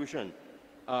Constitution.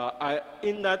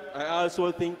 In that, I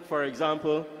also think, for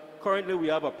example, currently we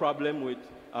have a problem with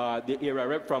the area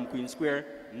rep from Queen Square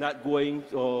not going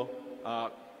to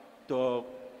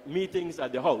meetings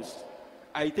at the House.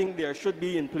 I think there should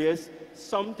be in place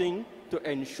something to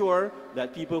ensure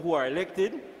that people who are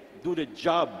elected do the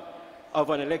job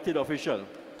of an elected official,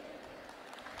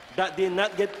 that they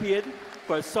not get paid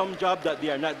for some job that they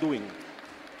are not doing.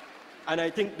 And I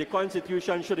think the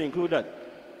Constitution should include that.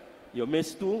 You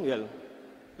missed 2, well,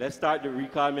 let's start the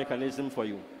recall mechanism for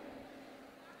you.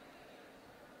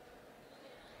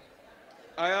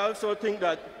 I also think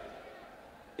that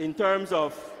in terms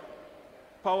of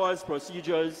powers,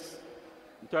 procedures,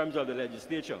 in terms of the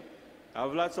legislature, I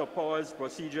have lots of powers,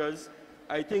 procedures.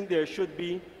 I think there should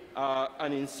be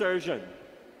an insertion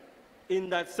in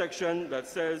that section that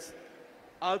says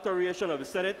alteration of the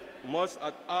Senate must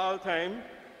at all time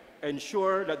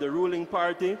ensure that the ruling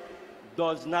party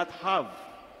does not have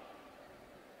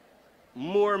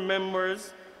more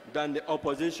members than the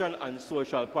opposition and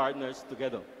social partners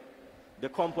together. The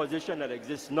composition that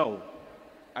exists now.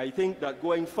 I think that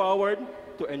going forward,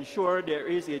 to ensure there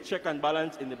is a check and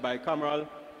balance in the bicameral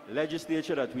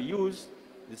legislature that we use,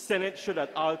 the Senate should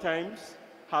at all times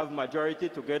have majority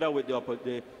together with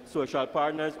the social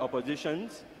partners,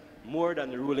 oppositions, more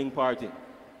than the ruling party.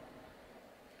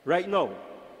 Right now,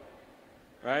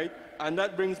 right? And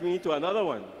that brings me to another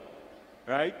one,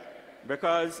 right?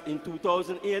 Because in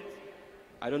 2008,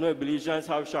 I don't know if Belizeans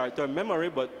have short-term memory,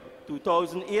 but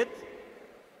 2008,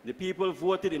 The people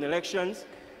voted in elections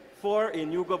for a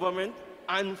new government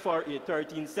and for a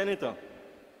 13th senator.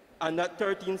 And that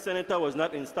 13th senator was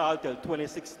not installed till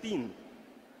 2016.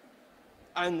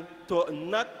 And to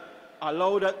not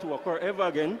allow that to occur ever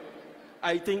again,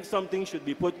 I think something should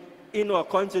be put in our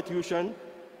constitution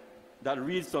that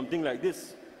reads something like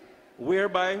this,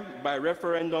 whereby by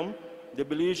referendum, the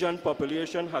Belizean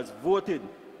population has voted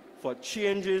for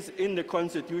changes in the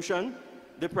constitution.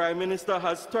 The Prime Minister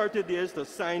has 30 days to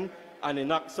sign and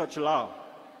enact such law.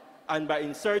 And by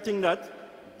inserting that,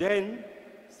 then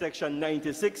Section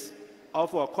 96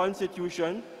 of our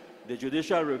Constitution, the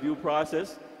judicial review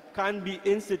process, can be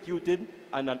instituted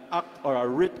and an act or a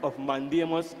writ of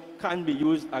mandamus can be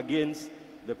used against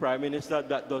the Prime Minister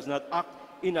that does not act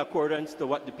in accordance to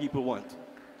what the people want.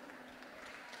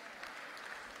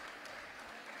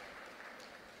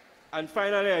 And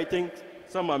finally, I think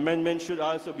some amendments should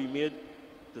also be made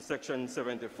to Section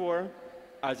 74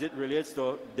 as it relates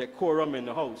to decorum in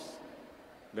the House.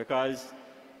 Because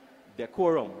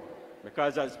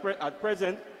at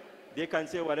present, they can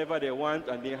say whatever they want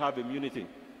and they have immunity.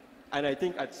 And I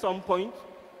think at some point,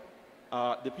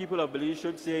 the people of Belize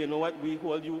should say, you know what, we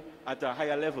hold you at a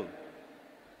higher level.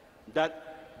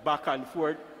 That back and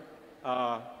forth,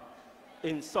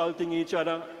 insulting each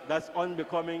other, that's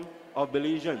unbecoming of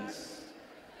Belizeans,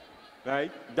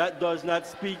 right? That does not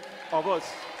speak of us.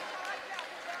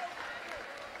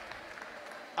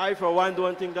 I, for one,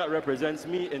 don't think that represents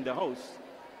me in the House.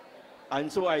 And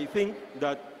so I think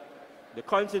that the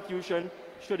Constitution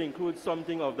should include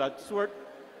something of that sort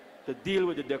to deal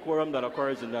with the decorum that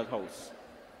occurs in that House.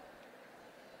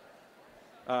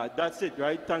 That's it,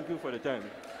 right? Thank you for the time.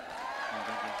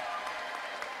 Thank you.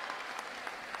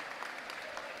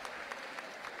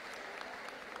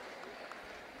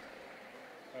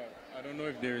 I don't know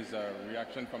if there is a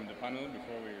reaction from the panel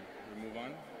before we move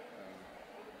on.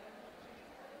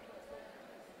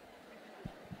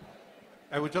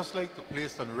 I would just like to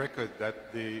place on record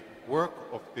that the work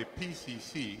of the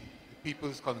PCC, the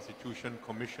People's Constitution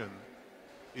Commission,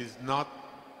 is not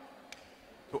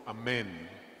to amend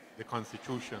the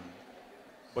Constitution,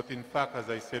 but in fact, as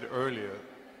I said earlier,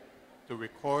 to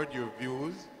record your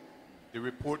views. The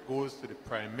report goes to the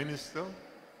Prime Minister.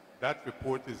 That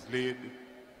report is laid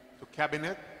to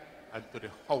Cabinet and to the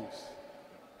House.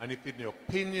 And if in the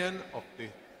opinion of the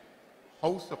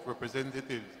House of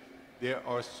Representatives, there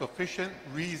are sufficient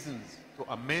reasons to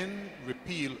amend,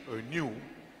 repeal, or renew,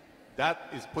 that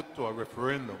is put to a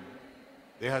referendum.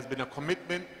 There has been a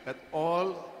commitment that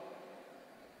all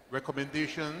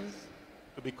recommendations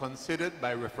to be considered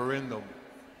by referendum,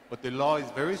 but the law is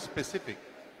very specific.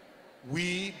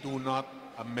 We do not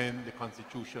amend the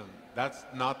Constitution. That's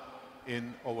not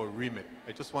in our remit.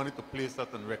 I just wanted to place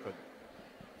that on record.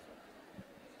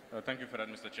 Thank you for that,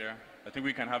 Mr. Chair. I think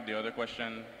we can have the other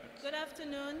question. Good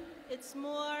afternoon. It's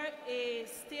more a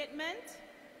statement,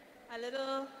 a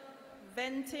little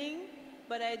venting,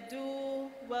 but I do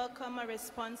welcome a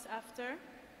response after.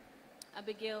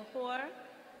 Abigail Hoare,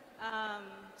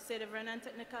 State of Vernon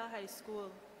Technical High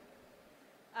School.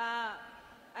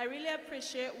 I really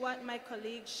appreciate what my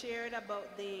colleague shared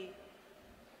about the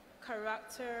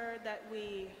character that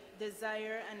we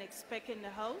desire and expect in the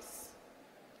House.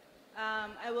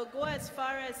 I will go as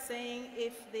far as saying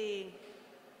if the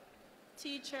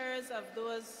teachers of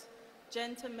those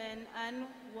gentlemen and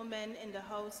women in the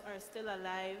House are still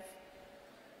alive,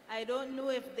 I don't know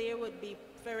if they would be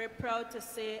very proud to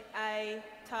say, I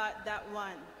taught that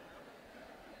one.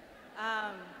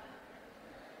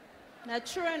 Not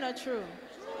true or not true?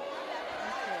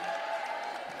 Okay.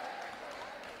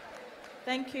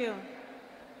 Thank you.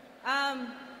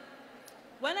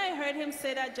 When I heard him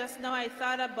say that just now, I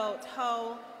thought about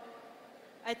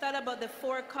the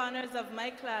four corners of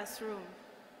my classroom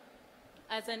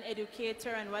as an educator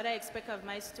and what I expect of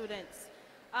my students.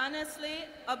 Honestly,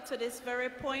 up to this very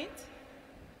point,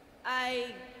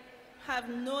 I have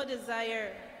no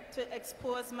desire to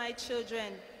expose my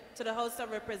children to the House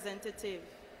of Representatives.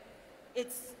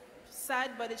 It's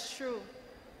sad, but it's true.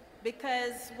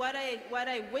 Because what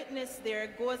I witnessed there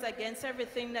goes against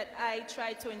everything that I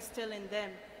try to instill in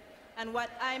them and what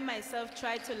I myself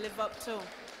try to live up to.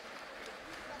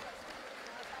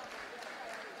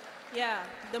 Yeah,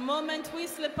 the moment we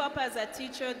slip up as a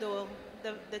teacher, though,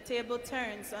 the table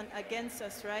turns against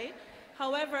us, right?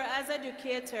 However, as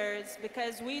educators,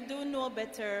 because we do know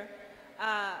better,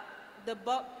 the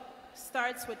buck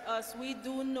starts with us. We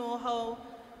do know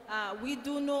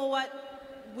what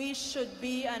we should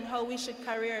be and how we should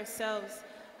carry ourselves.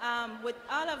 With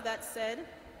all of that said,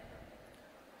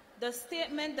 the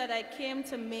statement that I came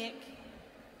to make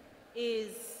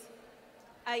is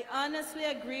I honestly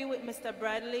agree with Mr.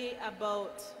 Bradley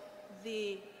about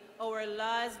our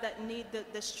laws that need,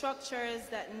 the structures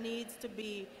that needs to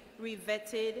be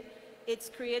revetted. It's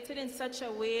created in such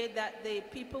a way that the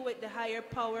people with the higher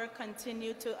power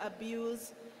continue to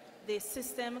abuse the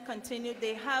system,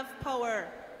 they have power,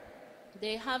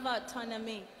 they have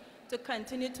autonomy to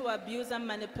continue to abuse and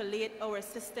manipulate our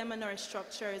system and our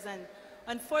structures. And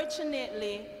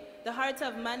unfortunately, the heart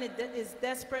of man is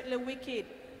desperately wicked.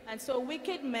 And so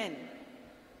wicked men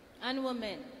and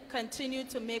women continue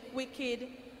to make wicked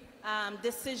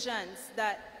decisions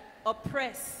that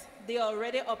oppress the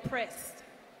already oppressed,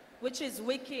 which is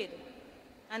wicked,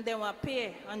 and they will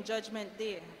pay on Judgment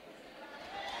Day.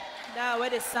 That's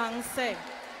what the song say.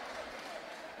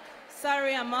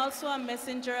 Sorry, I'm also a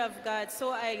messenger of God,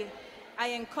 so I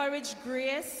encourage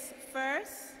grace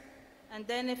first, and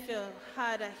then if you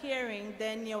had a hearing,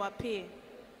 then you will pay.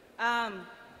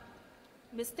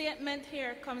 My statement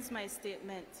here comes my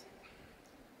statement.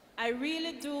 I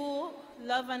really do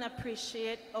love and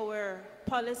appreciate our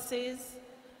policies,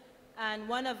 and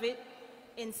one of it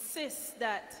insists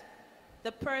that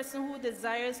the person who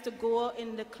desires to go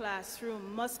in the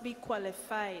classroom must be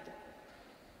qualified.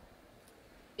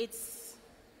 It's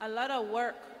a lot of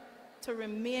work to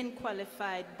remain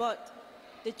qualified, but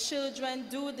the children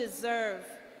do deserve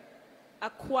a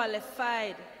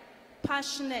qualified,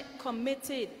 passionate,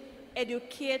 committed,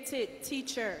 educated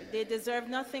teacher. They deserve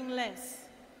nothing less.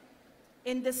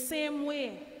 In the same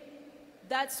way,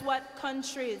 that's what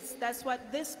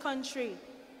this country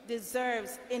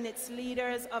deserves in its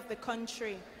leaders of the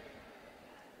country.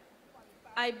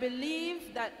 I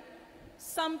believe that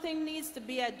something needs to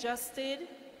be adjusted,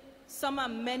 some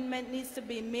amendment needs to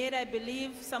be made. I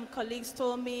believe some colleagues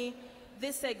told me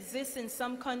this exists in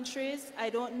some countries. I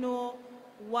don't know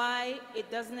why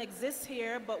it doesn't exist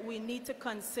here, but we need to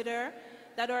consider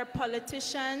that our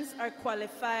politicians are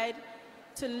qualified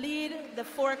to lead the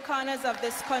four corners of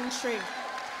this country.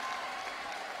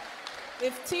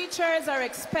 If teachers are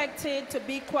expected to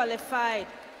be qualified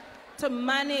to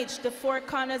manage the four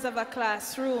corners of a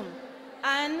classroom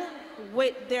and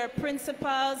with their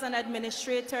principals and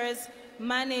administrators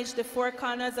manage the four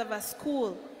corners of a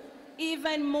school,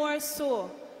 even more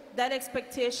so, that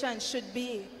expectation should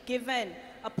be given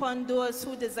upon those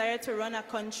who desire to run a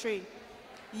country.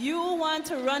 You want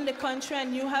to run the country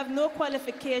and you have no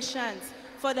qualifications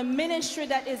for the ministry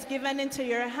that is given into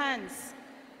your hands.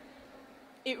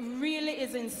 It really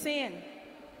is insane.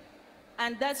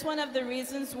 And that's one of the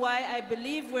reasons why I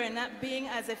believe we're not being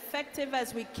as effective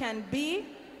as we can be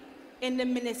in the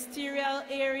ministerial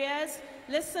areas.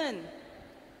 Listen,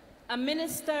 a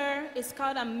minister is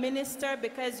called a minister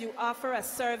because you offer a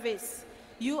service.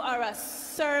 You are a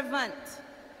servant.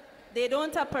 They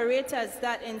don't operate as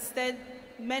that. Instead,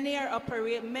 many are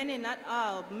operating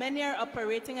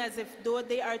as if though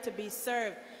they are to be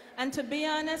served. And to be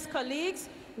honest, colleagues,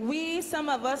 some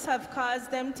of us have caused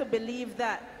them to believe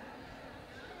that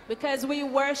because we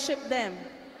worship them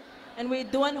and we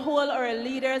don't hold our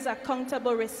leaders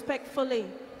accountable respectfully.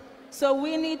 So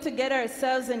we need to get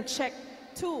ourselves in check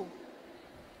too.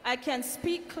 I can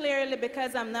speak clearly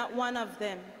because I'm not one of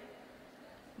them.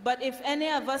 But if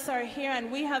any of us are here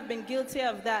and we have been guilty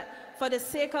of that, for the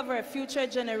sake of our future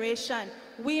generation,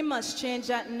 we must change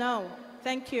that now.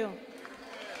 Thank you.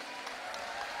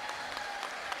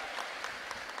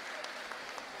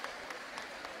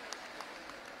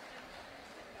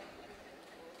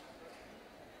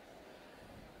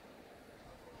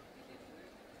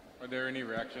 Are there any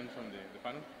reactions from the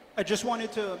panel? I just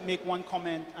wanted to make one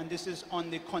comment, and this is on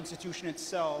the Constitution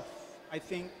itself. I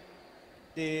think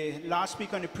the last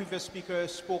speaker and the previous speaker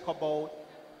spoke about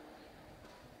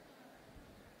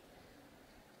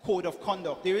code of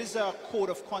conduct. There is a code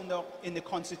of conduct in the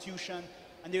Constitution,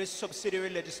 and there is subsidiary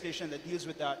legislation that deals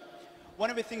with that. One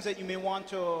of the things that you may want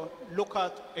to look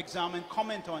at, examine,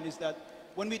 comment on is that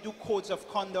when we do codes of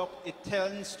conduct, it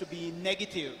tends to be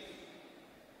negative.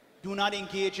 Do not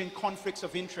engage in conflicts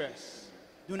of interest.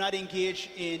 Do not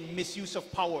engage in misuse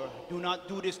of power. Do not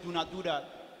do this, do not do that.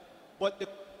 But the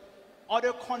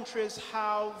other countries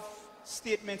have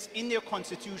statements in their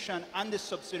constitution and the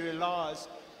subsidiary laws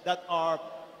that are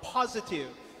positive,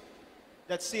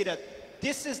 that say that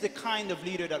this is the kind of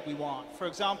leader that we want. For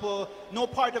example, no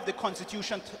part of the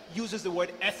Constitution uses the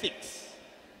word ethics.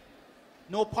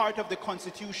 No part of the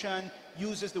Constitution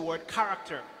uses the word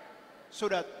character, so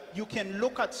that you can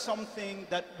look at something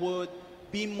that would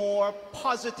be more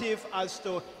positive as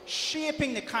to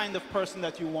shaping the kind of person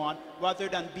that you want, rather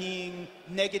than being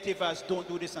negative as don't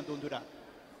do this and don't do that.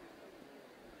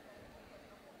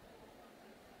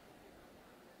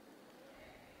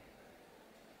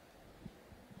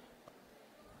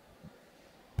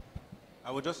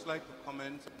 I would just like to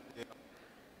comment on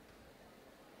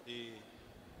the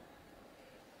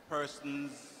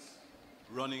persons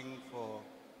running for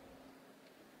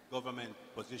government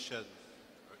positions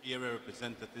or area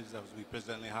representatives as we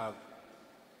presently have.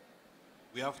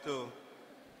 We have to,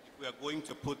 if we are going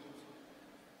to put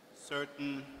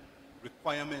certain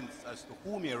requirements as to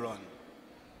who may run,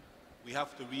 we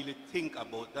have to really think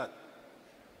about that,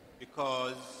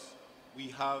 because we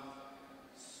have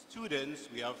students,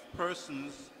 we have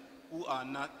persons who are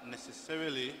not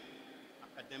necessarily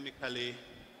academically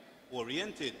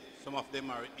oriented. Some of them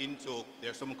are into,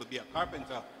 someone could be a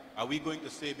carpenter. Are we going to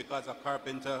say because a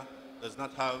carpenter does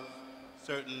not have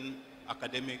certain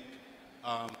academic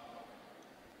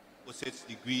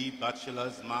degree,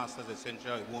 bachelor's, master's,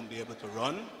 etc., he won't be able to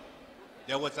run?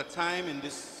 There was a time in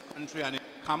this country and in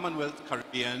the Commonwealth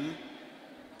Caribbean,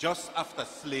 just after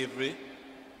slavery,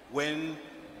 when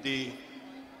the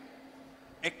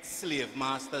ex-slave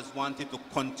masters wanted to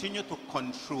continue to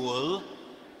control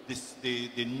the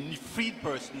freed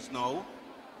persons now.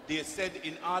 They said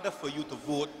in order for you to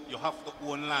vote, you have to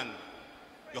own land.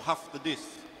 You have to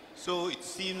this. So it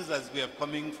seems as we are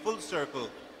coming full circle.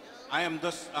 I'm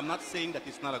not saying that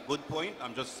it's not a good point.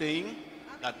 I'm just saying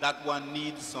that that one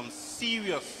needs some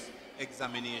serious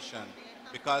examination,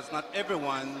 because not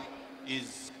everyone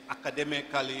is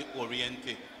academically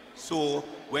oriented. So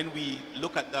when we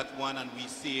look at that one and we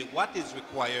say what is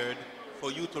required for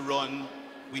you to run,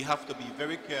 we have to be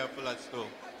very careful as to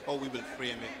how we will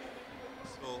frame it.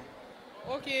 So,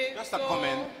 okay, just a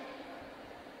comment.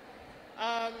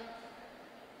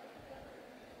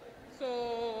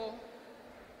 So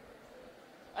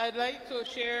I'd like to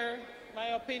share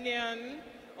my opinion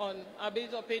on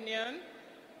Abby's opinion.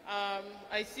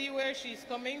 I see where she's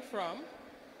coming from,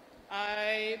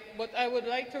 but I would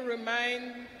like to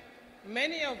remind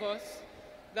many of us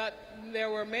that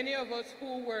there were many of us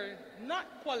who were not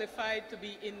qualified to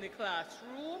be in the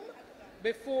classroom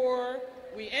before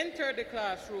we entered the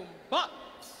classroom. But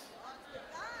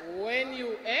when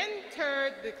you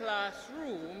entered the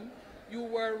classroom, you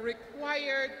were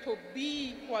required to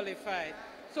be qualified.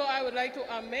 So I would like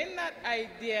to amend that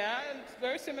idea. It's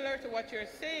very similar to what you're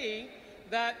saying,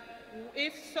 that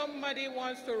if somebody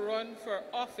wants to run for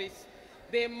office,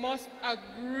 they must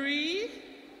agree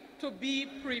to be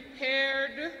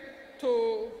prepared,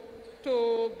 to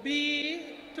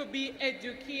be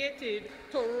educated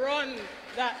to run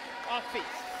that office.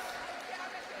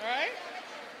 All right?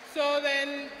 So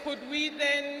then, could we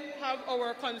then have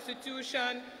our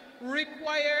constitution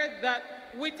require that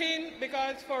within,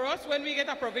 because for us, when we get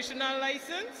a provisional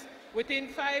license, within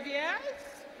 5 years,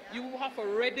 you have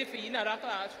already been in a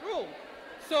classroom.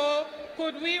 So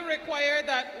could we require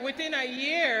that within a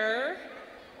year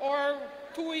or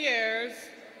 2 years,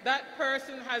 that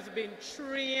person has been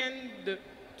trained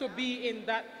to be in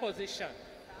that position?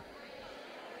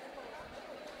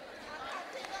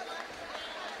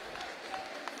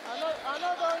 I'm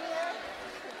not done yet.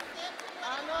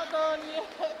 I'm not done yet.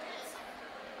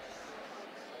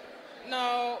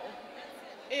 Now,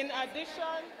 in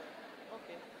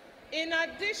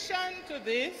addition to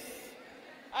this,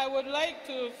 I would like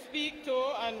to speak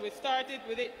to, and we started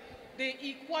with it, the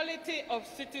equality of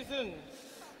citizens.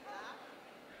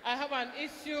 I have an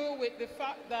issue with the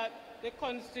fact that the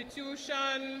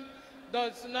Constitution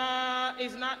does not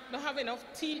have enough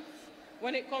teeth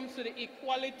when it comes to the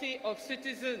equality of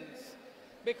citizens,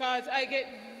 because I get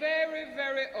very,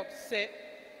 very upset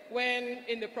when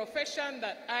in the profession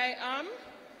that I am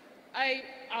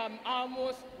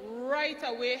almost right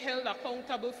away held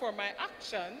accountable for my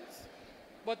actions,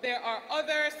 but there are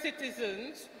other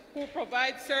citizens who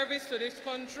provide service to this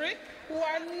country who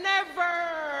are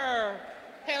never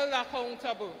held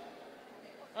accountable.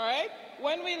 All right?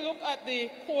 When we look at the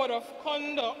Code of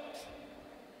Conduct,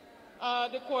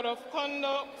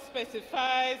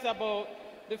 specifies about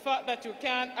the fact that you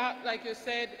can't act, like you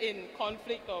said, in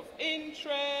conflict of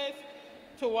interest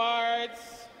towards,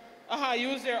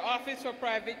 use their office for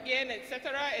private gain,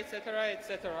 etc., etc.,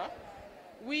 etc.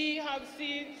 We have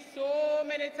seen so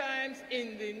many times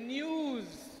in the news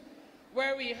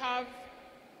where we have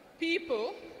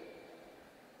people,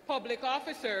 public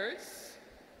officers,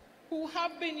 who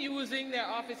have been using their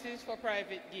offices for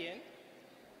private gain,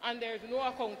 and there's no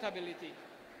accountability,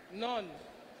 none.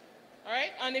 All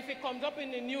right? And if it comes up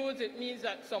in the news, it means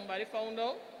that somebody found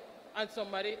out and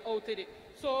somebody outed it.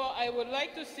 So I would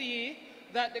like to see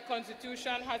that the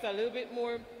Constitution has a little bit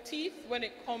more teeth when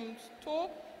it comes to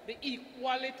the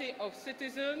equality of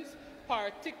citizens,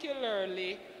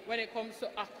 particularly when it comes to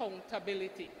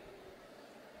accountability.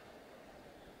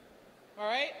 All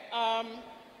right?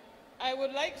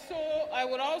 I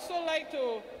would also like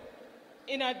to,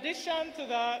 in addition to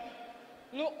that,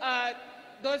 look at,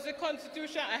 does the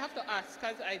Constitution, I have to ask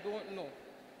because I don't know.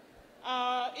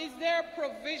 Is there a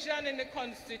provision in the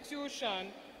Constitution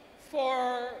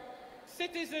for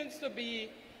citizens to be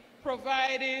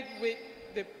provided with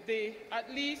the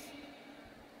at least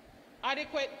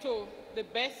adequate to the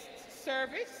best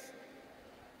service?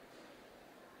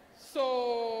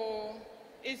 So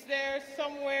is there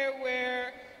somewhere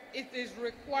where it is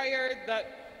required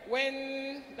that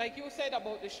when, like you said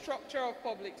about the structure of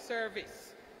public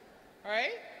service,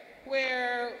 right?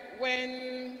 Where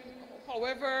when,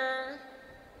 however,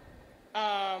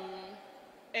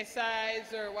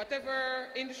 SIs or whatever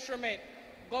instrument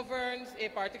governs a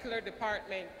particular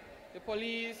department, the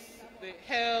police, the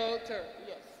health, or,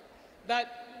 yes,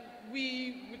 that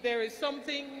there is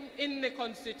something in the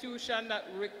Constitution that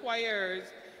requires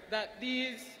that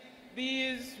these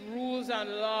rules and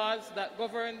laws that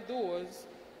govern those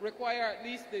require at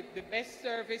least the best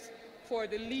service for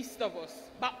the least of us,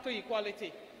 back to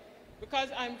equality. Because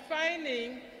I'm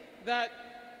finding that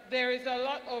there is a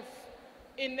lot of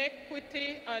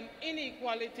inequity and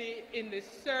inequality in the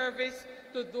service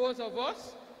to those of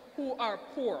us who are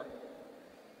poor.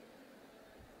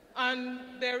 And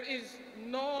there is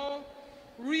no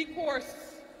recourse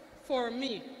for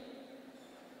me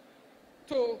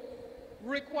to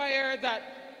require that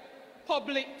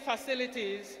public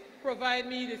facilities provide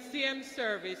me the same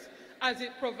service as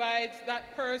it provides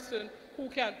that person who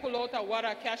can pull out a wad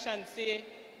of cash and say,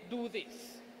 do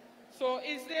this. So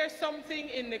is there something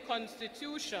in the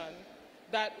Constitution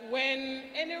that when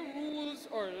any rules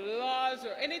or laws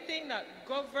or anything that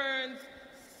governs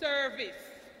service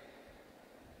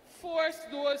force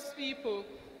those people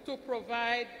to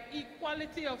provide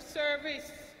equality of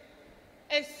service,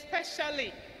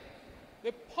 especially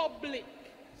the public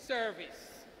service?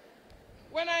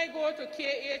 When I go to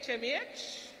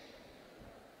KHMH,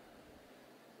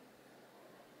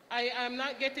 I am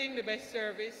not getting the best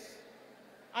service,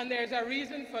 and there's a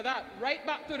reason for that. Right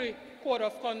back to the Code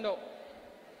of Conduct.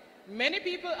 Many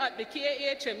people at the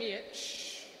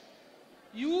KHMH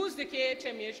use the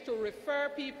KHMH to refer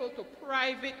people to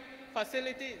private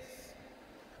facilities,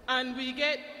 and we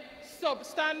get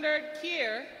substandard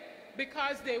care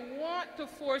because they want to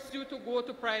force you to go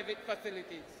to private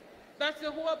facilities. That's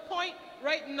the whole point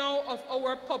right now of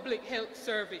our public health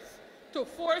service, to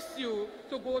force you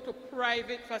to go to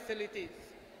private facilities.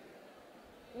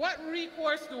 What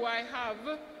recourse do I have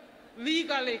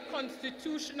legally,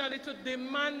 constitutionally, to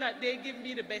demand that they give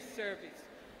me the best service?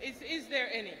 Is there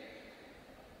any?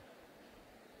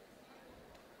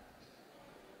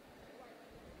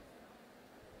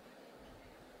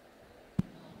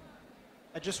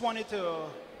 I just wanted to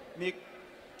make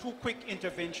two quick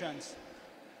interventions.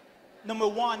 Number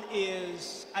one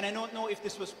is, and I don't know if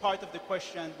this was part of the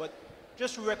question, but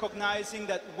just recognizing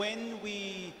that when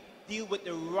we deal with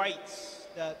the rights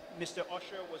that Mr.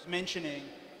 Usher was mentioning,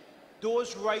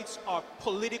 those rights are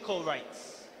political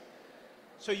rights.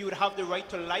 So you would have the right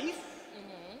to life,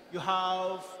 you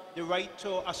have the right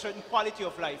to a certain quality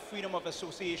of life, freedom of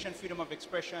association, freedom of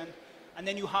expression, and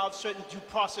then you have certain due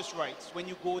process rights. When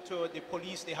you go to the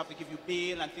police, they have to give you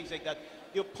bail and things like that.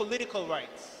 They're political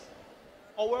rights.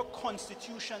 Our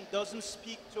Constitution doesn't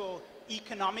speak to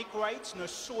economic rights nor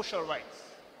social rights.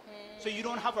 So you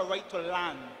don't have a right to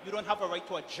land, you don't have a right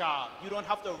to a job, you don't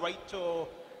have the right to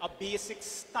a basic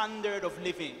standard of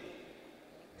living.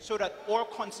 So that our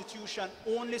Constitution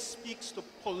only speaks to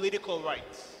political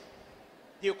rights.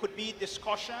 There could be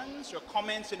discussions or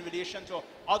comments in relation to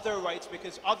other rights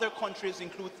because other countries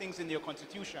include things in their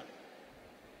Constitution.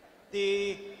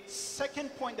 The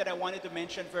second point that I wanted to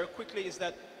mention very quickly is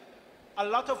that a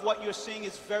lot of what you're saying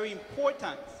is very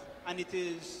important, and it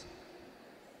is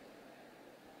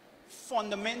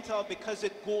fundamental because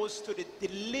it goes to the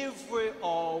delivery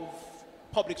of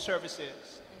public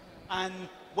services. And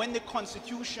when the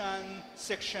Constitution,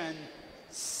 Section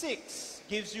 6,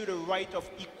 gives you the right of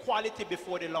equality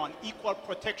before the law and equal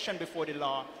protection before the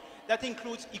law, that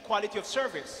includes equality of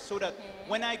service, so that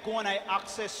when I go and I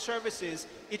access services,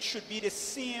 it should be the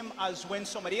same as when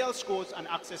somebody else goes and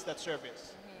access that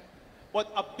service. But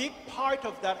a big part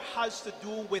of that has to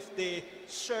do with the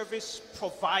service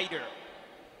provider,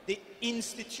 the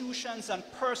institutions and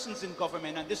persons in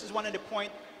government. And this is one of the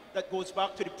points that goes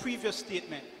back to the previous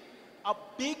statement. A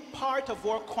big part of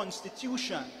our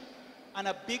Constitution and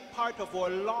a big part of our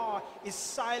law is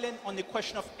silent on the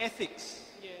question of ethics.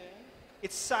 Yeah.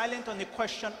 It's silent on the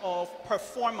question of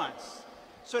performance.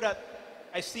 So that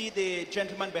I see the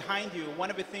gentleman behind you, one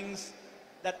of the things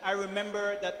that I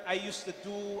remember that I used to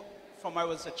do from I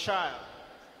was a child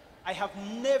I have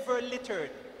never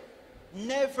littered.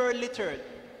 Never littered.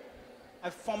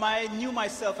 I knew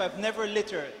myself, I've never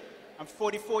littered. I'm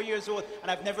 44 years old and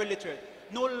I've never littered.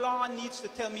 No law needs to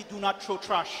tell me do not throw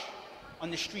trash on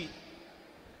the street.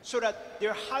 So that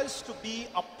there has to be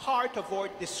a part of our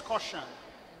discussion,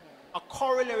 a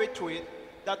corollary to it,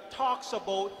 that talks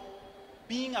about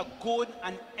being a good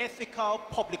and ethical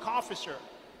public officer,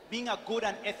 being a good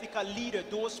and ethical leader,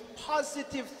 those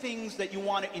positive things that you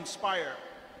want to inspire.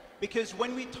 Because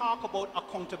when we talk about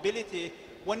accountability,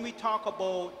 when we talk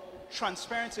about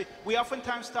transparency, we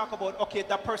oftentimes talk about, okay,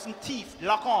 that person thief,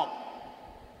 lock up.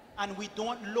 And we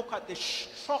don't look at the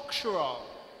structural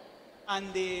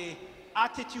and the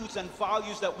attitudes and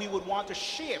values that we would want to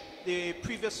shape. The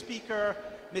previous speaker,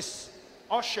 Ms.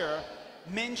 Usher,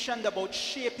 mentioned about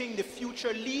shaping the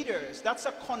future leaders. That's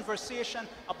a conversation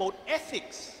about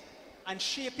ethics and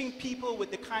shaping people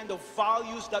with the kind of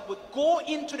values that would go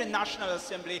into the National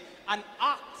Assembly and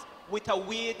act with a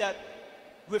way that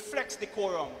reflects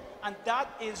decorum. And that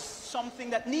is something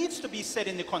that needs to be said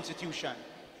in the Constitution.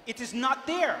 It is not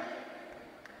there.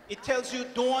 It tells you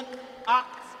don't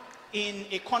act in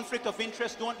a conflict of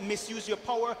interest, don't misuse your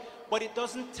power, but it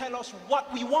doesn't tell us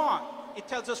what we want. It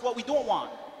tells us what we don't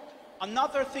want.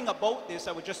 Another thing about this,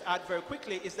 I would just add very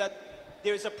quickly, is that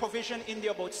there is a provision in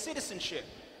there about citizenship.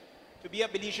 To be a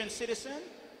Belizean citizen,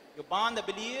 you're born a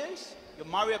Belize, you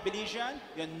marry a Belizean,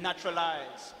 you're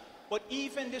naturalized. But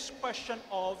even this question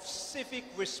of civic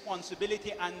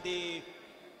responsibility and the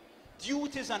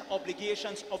duties and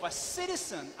obligations of a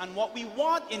citizen and what we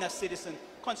want in a citizen,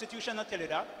 Constitution not tell you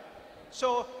that.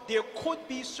 So there could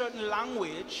be certain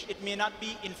language, it may not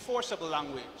be enforceable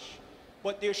language,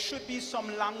 but there should be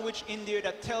some language in there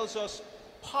that tells us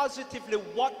positively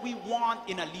what we want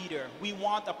in a leader. We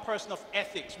want a person of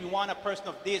ethics, we want a person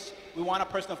of this, we want a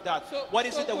person of that. So, what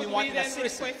is it that we want in a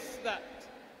citizen? Request that?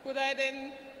 Could I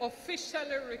then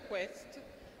officially request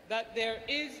that there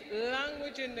is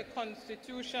language in the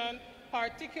Constitution,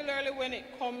 particularly when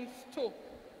it comes to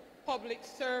public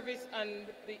service and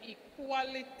the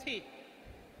equality,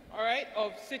 all right,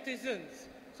 of citizens?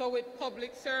 So with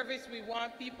public service, we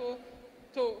want people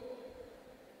to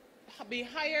be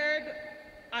hired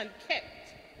and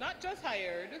kept, not just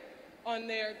hired, on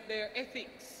their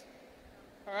ethics,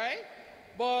 all right?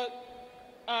 But,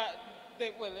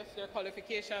 well, it's their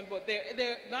qualification, but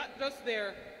they're not just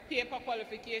their paper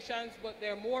qualifications, but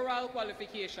their moral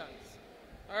qualifications,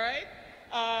 all right?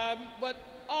 But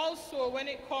also, when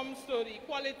it comes to the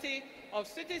equality of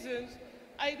citizens,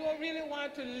 I don't really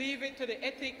want to leave it to the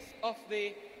ethics of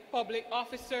the public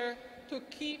officer to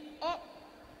keep up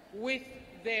with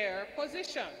their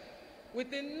position, with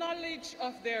the knowledge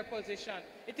of their position.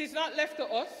 It is not left to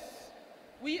us.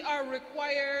 We are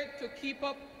required to keep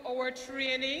up our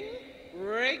training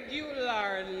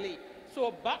regularly.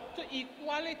 So back to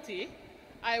equality,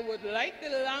 I would like the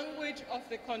language of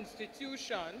the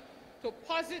Constitution to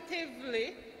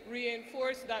positively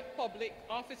reinforce that public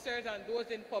officers and those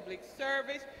in public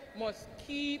service must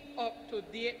keep up to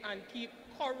date and keep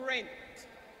current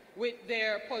with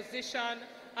their position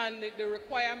and the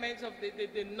requirements of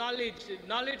the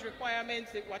knowledge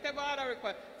requirements, whatever other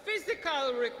requirements,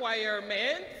 physical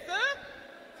requirements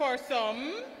for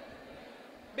some,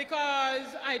 because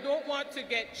I don't want to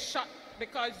get shot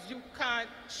because you can't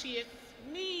chase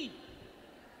me.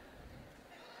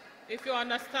 If you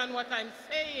understand what I'm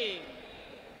saying.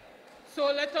 So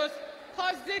let us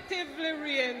positively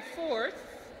reinforce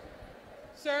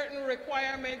certain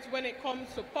requirements when it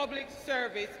comes to public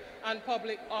service and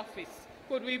public office.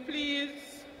 Could we please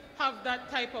have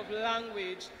that type of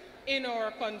language in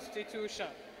our Constitution?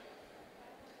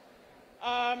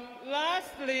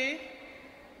 Lastly,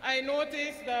 I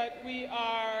noticed that we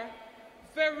are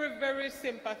very, very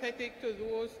sympathetic to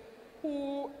those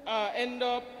who end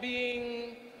up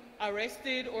being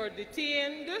arrested or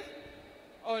detained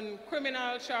on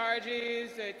criminal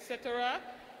charges, etc.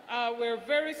 We're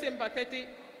very sympathetic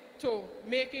to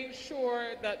making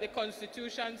sure that the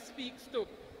Constitution speaks to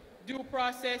due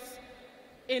process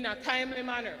in a timely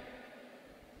manner.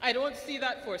 I don't see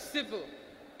that for civil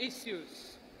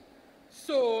issues.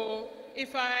 So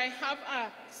if I have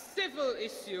a civil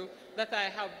issue that I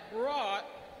have brought,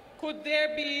 could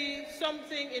there be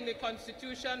something in the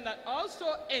Constitution that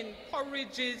also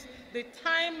encourages the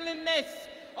timeliness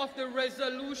of the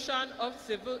resolution of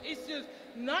civil issues?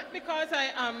 Not because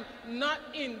I am not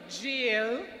in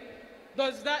jail,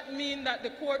 does that mean that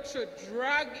the court should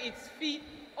drag its feet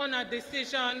on a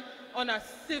decision on a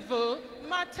civil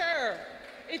matter?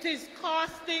 It is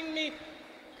costing me,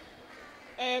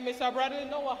 Mr. Bradley,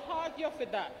 no, a hard year for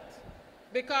that.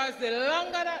 because the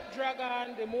longer that drag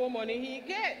on, the more money he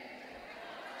get.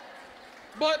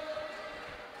 But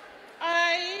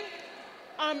as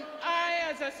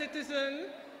a citizen,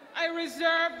 I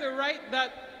reserve the right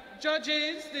that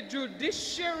judges, the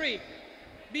judiciary,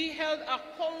 be held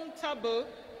accountable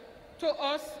to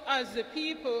us as the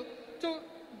people to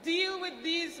deal with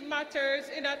these matters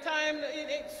in a time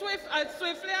as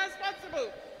swiftly as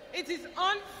possible. It is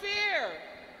unfair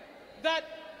that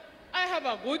I have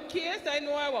a good case, I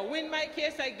know I will win my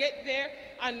case, I get there,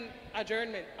 and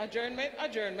adjournment, adjournment,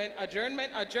 adjournment,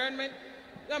 adjournment, adjournment.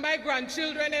 Now my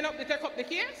grandchildren end up to take up the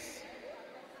case.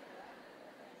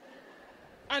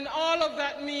 And all of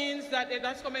that means that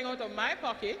that's coming out of my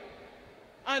pocket.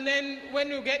 And then when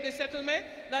you get the settlement,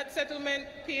 that settlement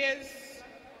pays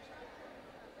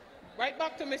right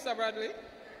back to Mr. Bradley.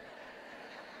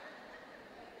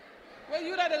 Well,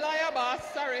 you're the liar, boss,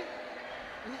 sorry.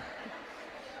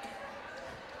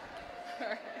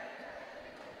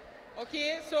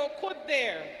 Okay, so could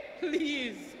there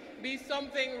please be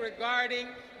something regarding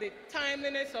the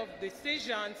timeliness of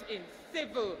decisions in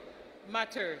civil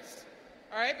matters?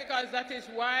 All right, because that is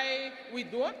why we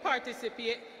don't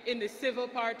participate in the civil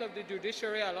part of the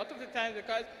judiciary a lot of the time,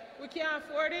 because we can't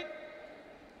afford it.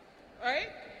 All right?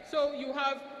 So you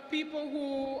have people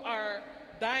who are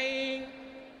dying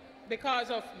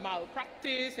because of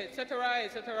malpractice, etc.,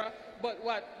 etc. But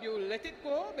what? You let it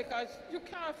go because you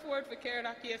can't afford to carry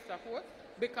that case to court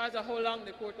because of how long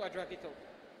the court will drag it out.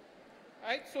 All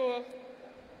right? So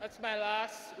that's my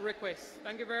last request.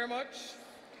 Thank you very much.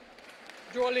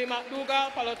 Jolie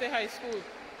McDougall, Palote High School.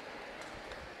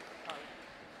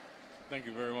 Thank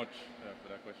you very much for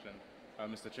that question.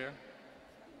 Mr. Chair.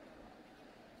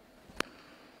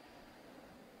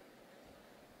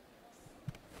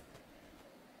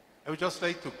 I would just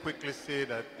like to quickly say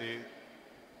that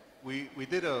we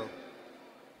did a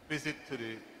visit to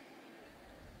the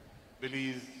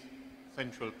Belize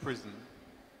Central Prison.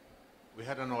 We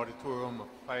had an auditorium of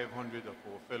 500 of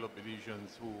our fellow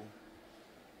Belizeans who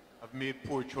have made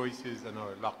poor choices and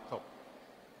are locked up.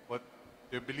 But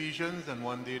they're Belizeans and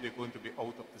one day they're going to be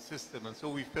out of the system. And so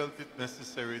we felt it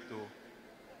necessary to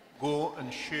go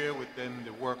and share with them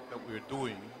the work that we're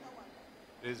doing.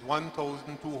 There's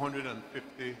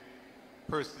 1,250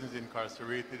 persons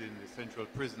incarcerated in the central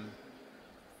prison.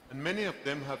 And many of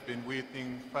them have been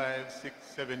waiting 5, 6,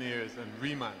 7 years and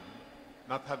remand,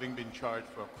 not having been charged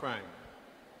for a crime.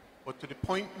 But to the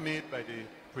point made by the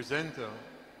presenter,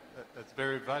 that's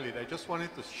very valid. I just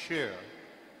wanted to share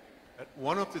that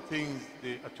one of the things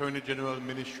the Attorney General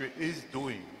Ministry is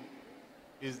doing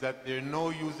is that they're now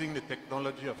using the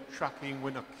technology of tracking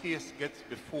when a case gets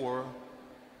before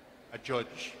a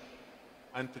judge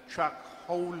and to track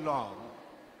how long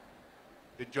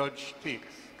the judge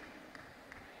takes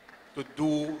to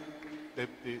do the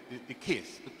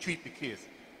case, to treat the case.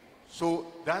 So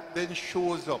that then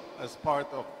shows up as part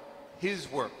of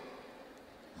his work,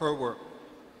 her work.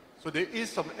 So there is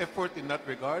some effort in that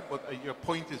regard, but your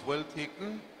point is well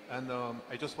taken, and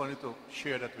I just wanted to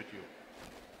share that with you.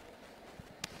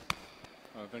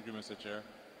 Thank you, Mr. Chair.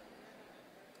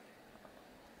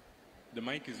 The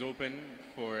mic is open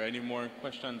for any more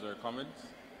questions or comments.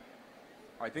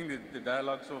 I think the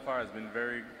dialogue so far has been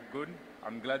very good.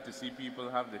 I'm glad to see people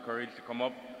have the courage to come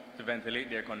up, to ventilate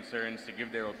their concerns, to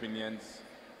give their opinions,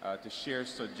 to share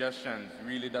suggestions.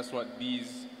 Really, that's what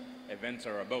these events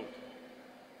are about.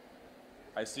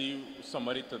 I see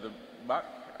somebody to the back.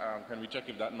 Can we check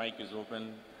if that mic is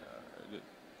open? Good.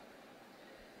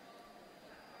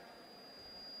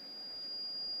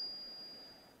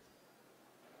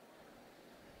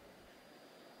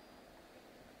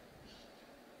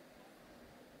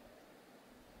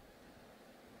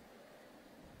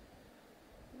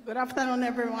 Good afternoon,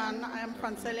 everyone. I am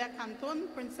Francelia Canton,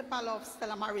 principal of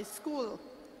Stella Maris School.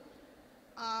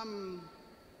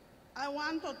 I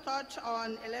want to touch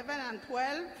on 11 and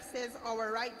 12, says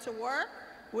our right to work.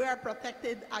 We are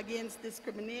protected against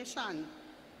discrimination.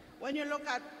 When you look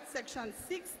at section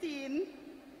 16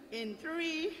 in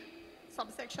 3,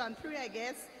 subsection 3, I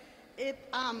guess, it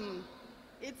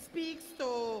speaks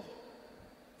to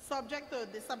subject to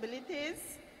disabilities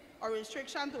or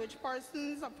restriction to which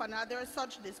persons of another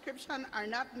such description are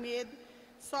not made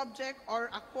subject or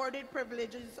accorded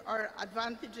privileges or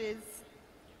advantages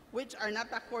which are not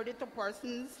accorded to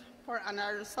persons for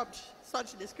another such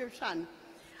description.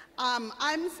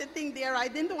 I'm sitting there, I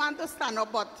didn't want to stand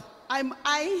up, but I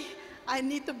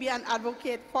need to be an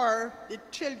advocate for the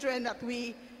children that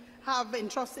we have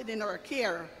entrusted in our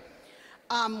care.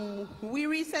 We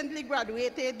recently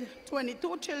graduated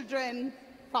 22 children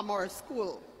from our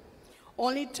school.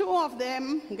 Only 2 of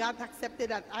them got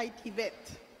accepted at IT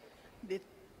Vet.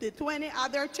 The 20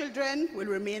 other children will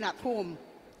remain at home.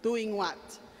 Doing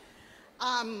what?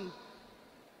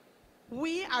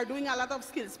 We are doing a lot of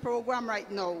skills program right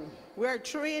now. We're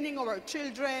training our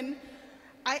children.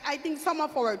 I think some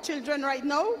of our children right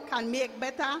now can make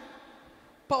better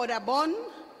powder bun,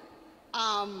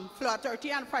 flour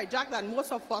tortilla and fried jack than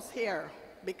most of us here,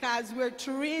 because we're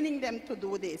training them to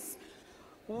do this.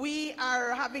 We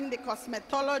are having the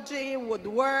cosmetology,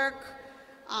 woodwork.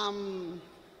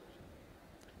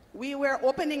 We were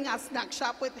opening a snack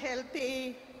shop with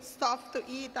healthy stuff to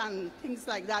eat and things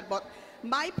like that. But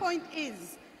my point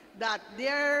is that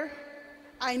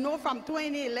I know from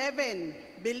 2011,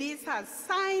 Belize has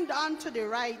signed on to the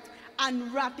right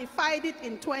and ratified it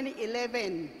in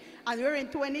 2011. And we're in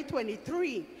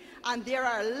 2023. And there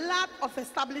are a lot of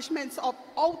establishments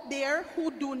out there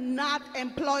who do not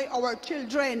employ our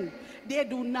children. They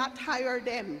do not hire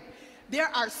them. There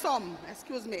are some,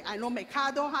 excuse me, I know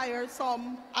Mikado hires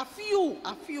some, a few.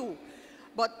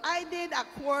 But I did a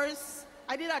course,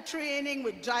 I did a training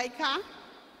with JICA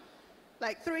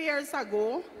like 3 years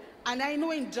ago, and I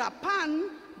know in Japan,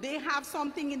 they have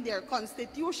something in their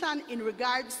constitution in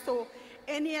regards to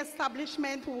any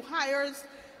establishment who hires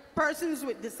persons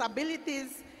with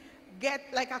disabilities get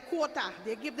like a quota.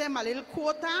 They give them a little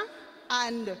quota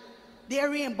and they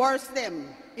reimburse them.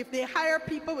 If they hire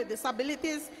people with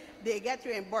disabilities, they get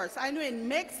reimbursed. I know in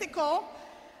Mexico,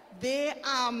 they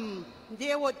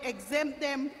would exempt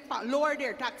them, lower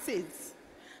their taxes.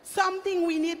 Something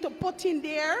we need to put in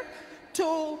there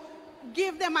to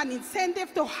give them an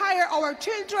incentive to hire our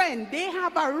children. They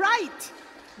have a right.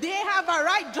 They have a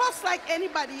right just like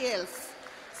anybody else.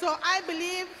 So I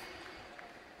believe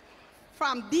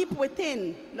from deep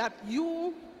within that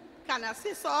you can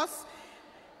assist us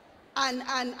and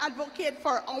advocate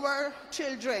for our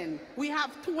children. We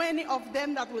have 20 of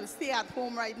them that will stay at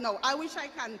home right now. I wish I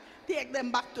can take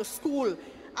them back to school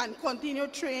and continue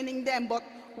training them, but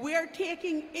we're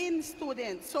taking in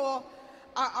students. So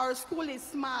our school is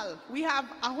small. We have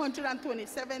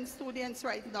 127 students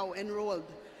right now enrolled,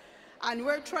 and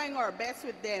we're trying our best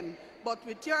with them. But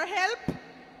with your help,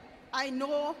 I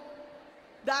know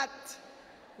that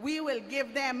we will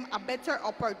give them a better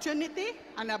opportunity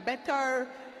and a better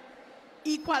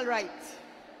equal right.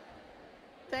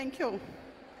 Thank you.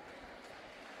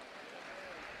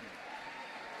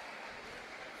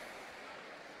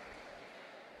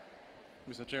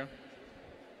 Mr. Chair.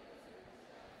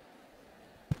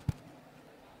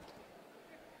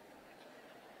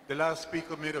 The last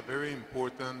speaker made a very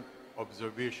important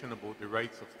observation about the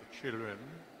rights of the children,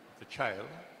 of the child,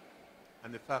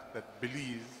 and the fact that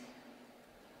Belize,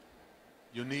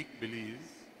 unique Belize,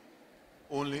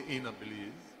 only in a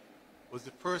Belize, was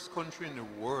the first country in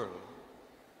the world,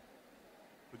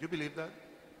 would you believe that?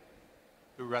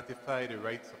 To ratify the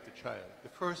rights of the child. The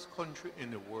first country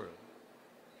in the world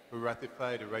to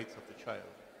ratify the rights of the child.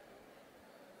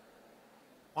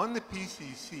 On the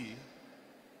PCC,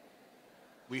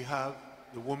 we have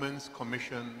the Women's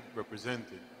Commission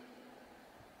represented.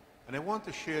 And I want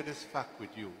to share this fact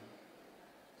with you,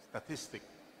 statistic,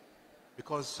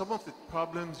 because some of the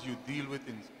problems you deal with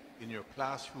in your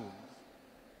classrooms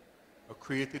are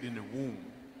created in the womb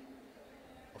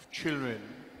of children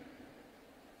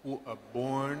who are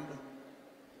born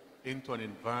into an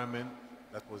environment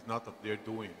that was not of their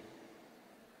doing.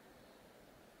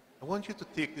 I want you to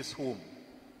take this home.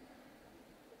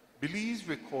 Belize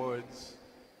records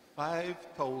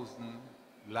 5,000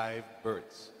 live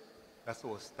births. That's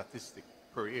our statistic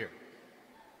per year.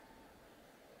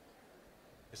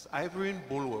 Ms. Ivorine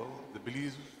Bulwer, the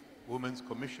Belize Women's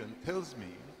Commission, tells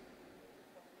me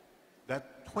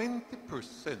that 20%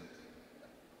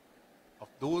 of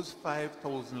those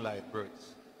 5,000 live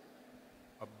births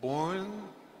are born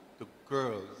to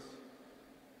girls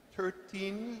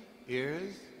 13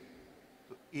 years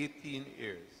to 18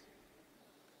 years.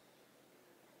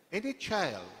 Any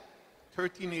child,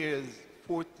 13 years,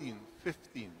 14,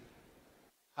 15,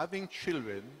 having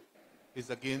children is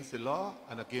against the law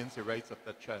and against the rights of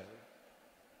that child.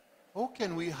 How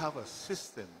can we have a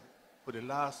system for the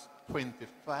last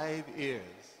 25 years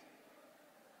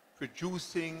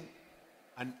producing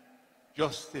an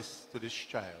justice to this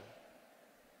child?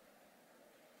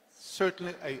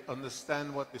 Certainly, I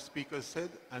understand what the speaker said,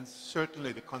 and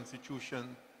certainly the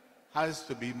Constitution has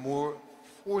to be more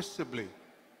forcibly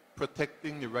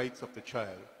protecting the rights of the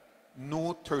child.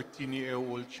 No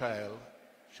 13-year-old child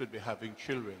should be having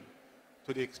children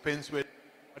to the expense where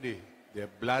their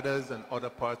bladders and other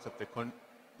parts of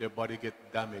their body get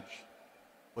damaged.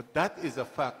 But that is a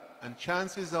fact, and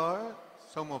chances are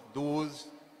some of those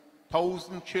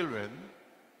 1,000 children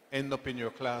end up in your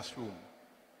classroom.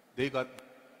 They got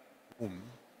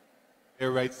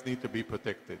their rights need to be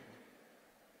protected.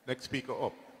 Next speaker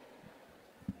up.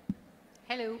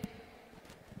 Hello.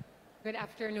 Good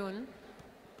afternoon.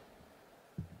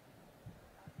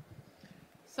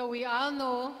 So we all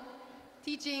know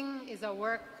teaching is a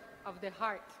work of the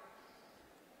heart.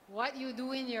 What you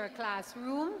do in your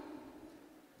classroom,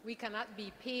 we cannot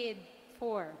be paid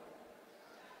for.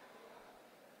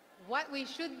 What we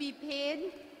should be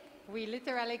paid, we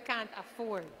literally can't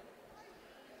afford.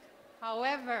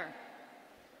 However,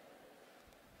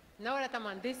 now that I'm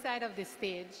on this side of the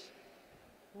stage,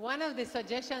 one of the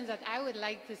suggestions that I would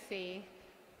like to say,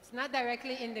 it's not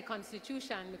directly in the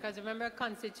Constitution, because remember,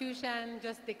 Constitution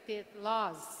just dictates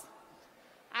laws.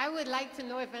 I would like to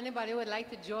know if anybody would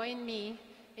like to join me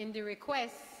in the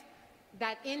request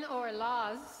that in our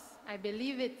laws, I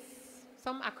believe it's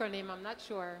some acronym, I'm not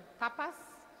sure, TAPAS,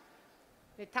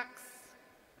 the tax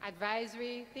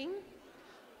advisory thing,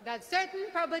 that certain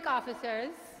public officers,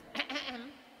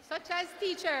 such as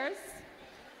teachers,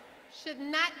 should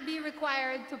not be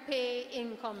required to pay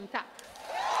income tax.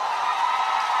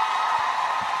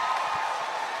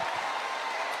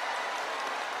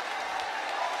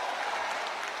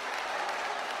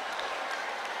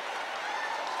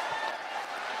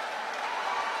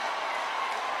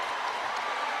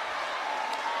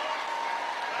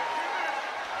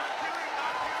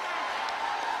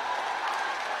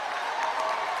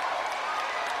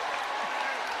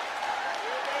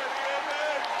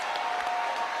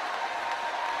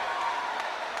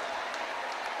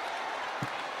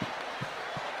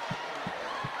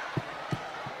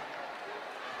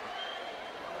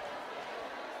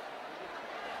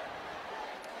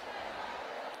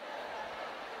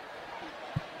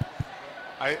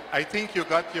 I think you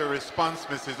got your response,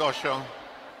 Mrs. Usher.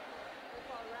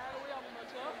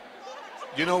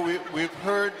 You know, we've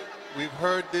heard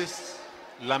this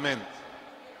lament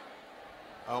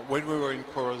when we were in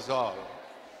Corozal.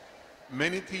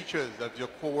 Many teachers of your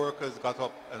co-workers got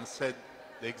up and said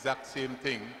the exact same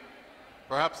thing,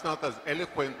 perhaps not as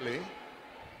eloquently,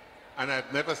 and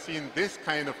I've never seen this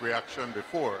kind of reaction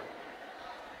before,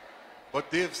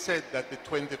 but they've said that the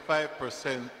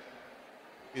 25%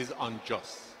 is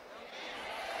unjust.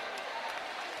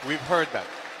 We've heard that.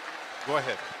 Go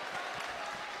ahead.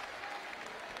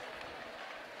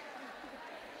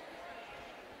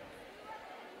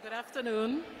 Good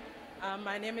afternoon.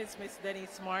 My name is Miss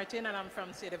Denise Martin, and I'm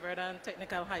from Cedar Verdun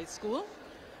Technical High School.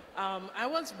 I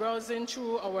was browsing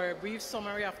through our brief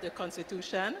summary of the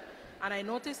Constitution, and I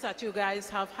noticed that you guys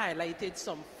have highlighted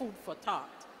some food for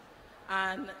thought.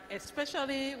 And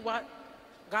especially what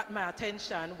got my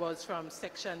attention was from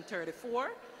Section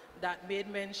 34 that made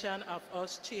mention of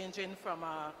us changing from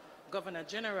a Governor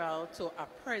General to a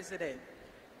President.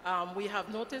 We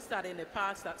have noticed that in the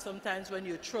past that sometimes when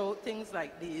you throw things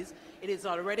like these, it is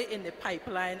already in the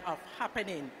pipeline of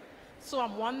happening. So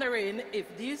I'm wondering if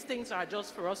these things are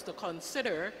just for us to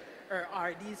consider, or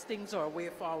are these things our way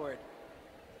forward?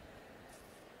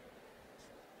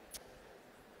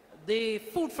 The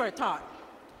food for thought.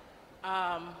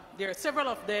 There are several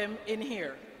of them in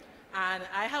here. And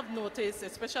I have noticed,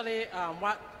 especially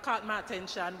what caught my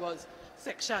attention was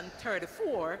Section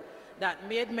 34 that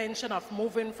made mention of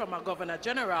moving from a Governor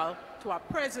General to a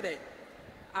President.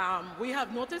 We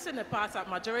have noticed in the past that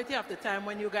majority of the time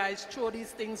when you guys throw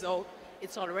these things out,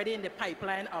 it's already in the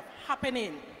pipeline of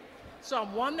happening. So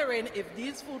I'm wondering if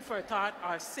these food for thought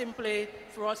are simply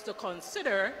for us to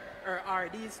consider, or are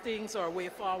these things our way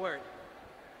forward?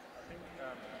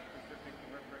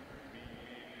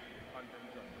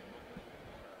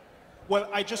 Well,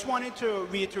 I just wanted to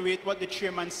reiterate what the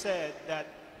chairman said, that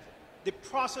the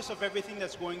process of everything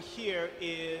that's going here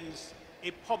is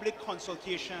a public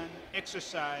consultation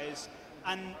exercise,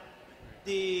 and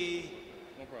the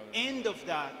end of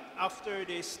that, after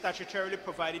the statutorily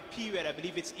provided period, I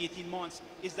believe it's 18 months,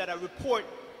 is that a report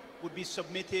would be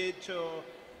submitted to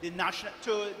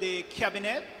the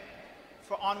cabinet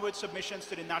for onward submissions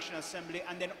to the National Assembly,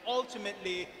 and then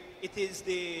ultimately it is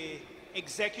the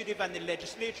executive and the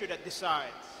legislature that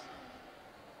decides.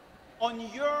 On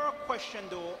your question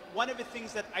though, one of the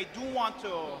things that I do want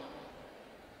to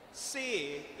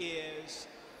say is,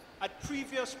 at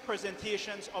previous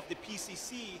presentations of the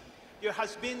PCC, there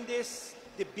has been this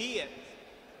debate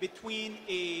between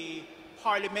a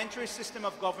parliamentary system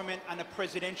of government and a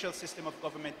presidential system of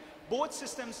government. Both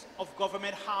systems of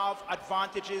government have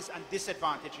advantages and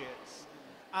disadvantages.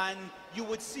 And you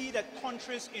would see that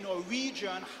countries in our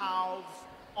region have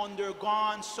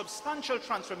undergone substantial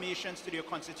transformations to their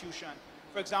constitution.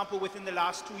 For example, within the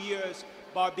last 2 years,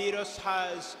 Barbados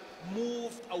has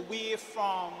moved away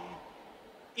from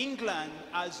England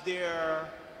as their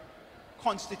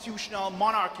constitutional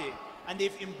monarchy, and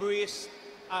they've embraced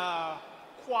a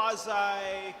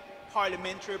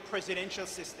quasi-parliamentary presidential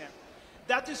system.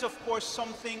 That is, of course,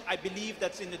 something I believe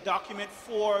that's in the document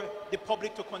for the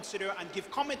public to consider and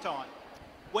give comment on.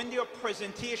 When there are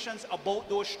presentations about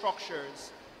those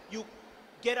structures, you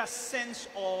get a sense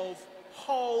of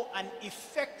how an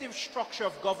effective structure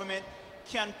of government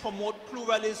can promote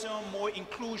pluralism, more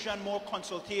inclusion, more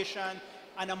consultation,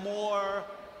 and a more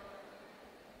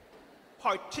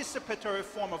participatory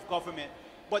form of government.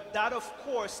 But that, of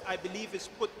course, I believe is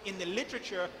put in the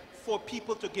literature for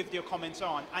people to give their comments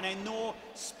on. And I know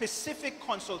specific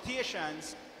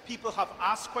consultations, people have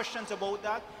asked questions about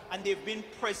that, and there have been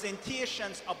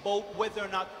presentations about whether or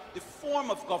not the form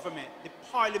of government, the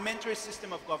parliamentary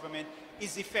system of government,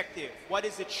 is effective. What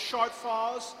is its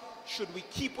shortfalls? Should we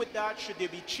keep with that? Should there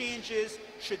be changes?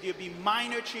 Should there be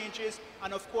minor changes?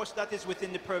 And of course, that is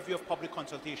within the purview of public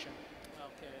consultation.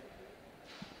 Okay.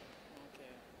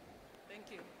 Okay. Thank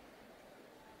you.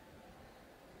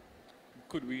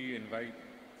 Could we invite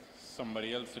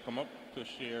somebody else to come up to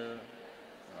share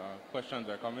questions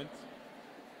or comments?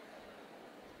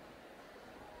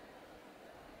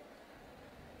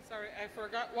 Sorry, I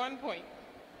forgot one point.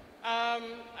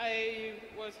 I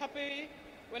was happy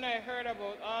when I heard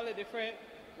about all the different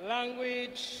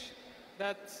language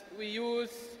that we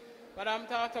use. Madam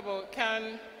talked about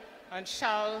can and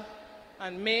shall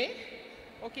and may.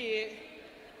 Okay,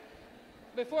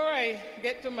 before I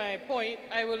get to my point,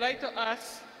 I would like to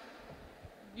ask,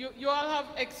 you all have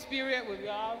experience, well, we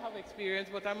all have experience,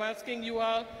 but I'm asking you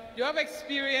all, you have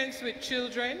experience with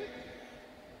children?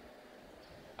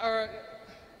 Or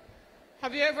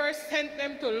have you ever sent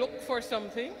them to look for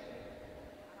something?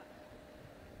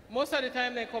 Most of the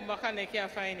time they come back and they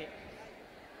can't find it,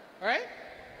 right?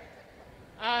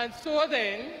 And so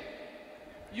then,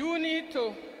 you need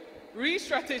to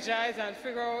re-strategize and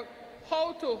figure out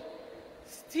how to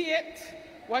state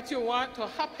what you want to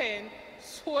happen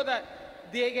so that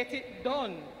they get it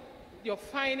done. You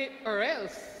find it or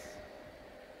else.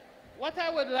 What I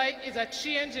would like is a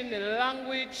change in the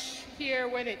language here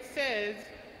when it says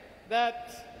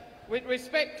that with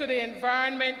respect to the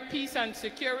environment, peace and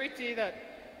security, that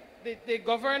the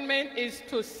government is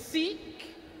to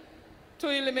seek to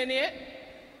eliminate.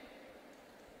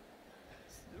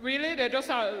 Really, they just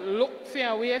look for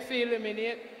a way to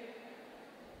eliminate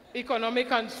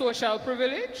economic and social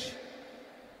privilege.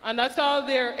 And that's all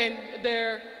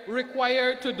they're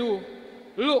required to do.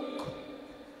 Look.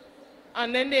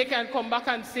 And then they can come back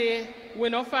and say, we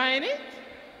don't find it.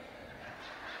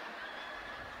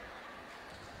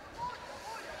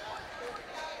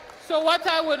 So what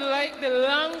I would like the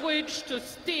language to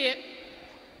state,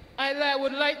 I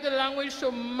would like the language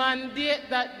to mandate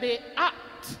that they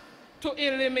act to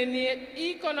eliminate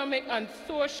economic and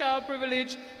social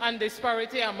privilege and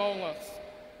disparity among us.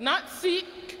 Not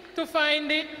seek to find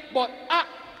it, but act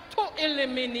to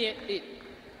eliminate it.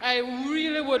 I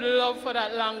really would love for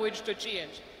that language to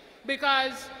change,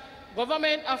 because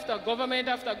government after government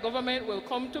after government will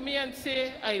come to me and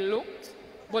say, I looked,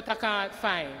 but I can't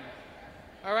find.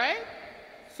 All right?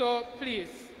 So please,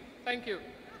 thank you.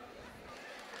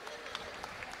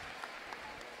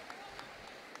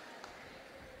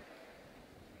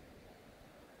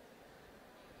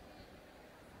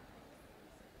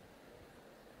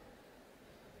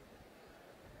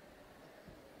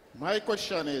 My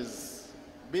question is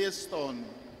based on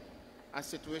a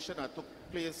situation that took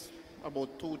place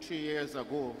about 2-3 years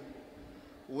ago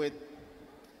with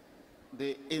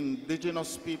the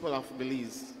indigenous people of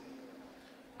Belize.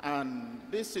 And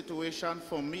this situation,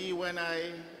 for me, when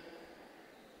I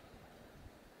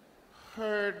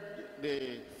heard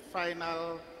the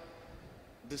final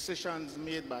decisions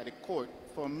made by the court,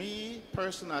 for me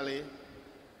personally,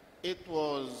 it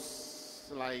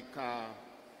was like a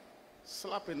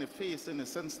slap in the face, in the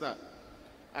sense that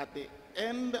at the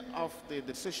end of the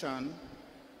decision,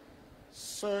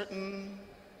 certain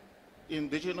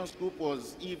indigenous group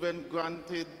was even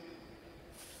granted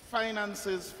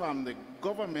finances from the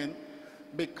government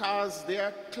because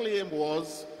their claim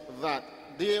was that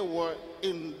they were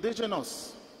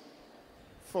indigenous.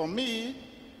 For me,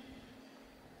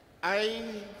 I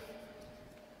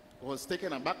was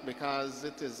taken aback because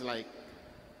it is like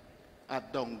a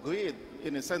downgrade,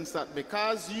 in the sense that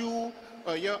because you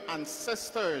or your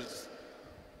ancestors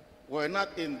were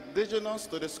not indigenous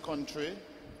to this country,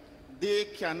 they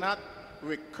cannot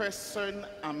request certain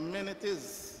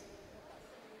amenities.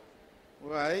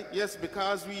 Right? Yes,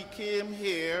 because we came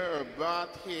here or brought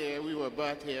here, we were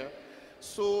brought here.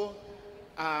 So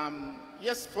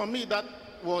yes, for me that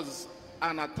was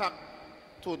an attack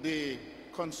to the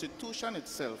Constitution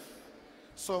itself.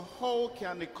 So how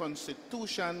can the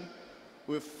Constitution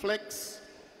reflect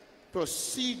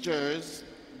procedures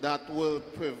that will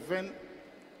prevent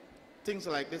things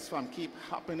like this from keep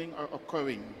happening or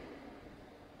occurring?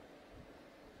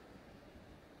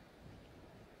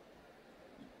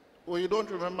 Well, you don't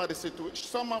remember the situation.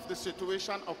 Some of the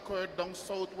situation occurred down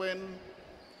south when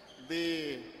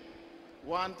they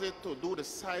wanted to do the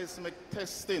seismic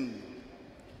testing.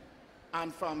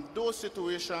 And from those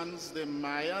situations, the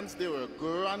Mayans, they were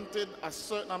granted a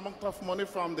certain amount of money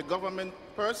from the government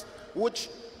purse, which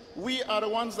we are the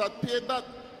ones that paid that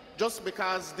just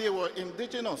because they were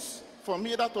indigenous. For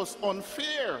me, that was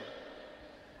unfair.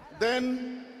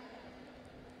 Then,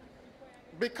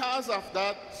 because of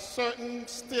that, certain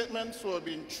statements were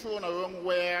being thrown around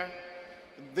where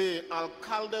the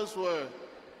alcaldes were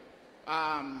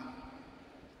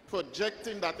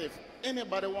projecting that if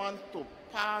anybody wants to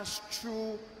pass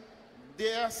through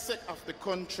their sect of the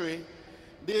country,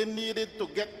 they needed to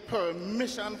get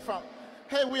permission from,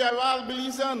 hey, we are all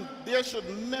Belizean. They should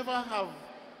never have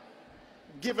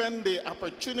given the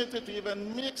opportunity to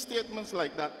even make statements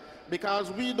like that, because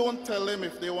we don't tell them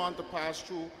if they want to pass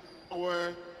through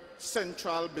our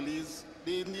central Belize.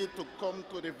 They need to come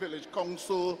to the village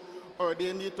council, or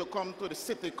they need to come to the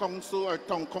city council or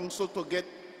town council to get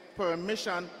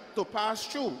permission to pass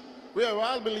through. We are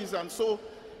all Belizean. So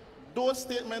those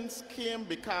statements came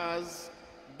because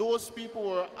those people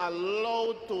were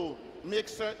allowed to make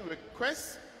certain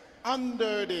requests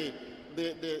under the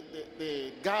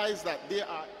guise that they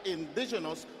are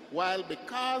indigenous, while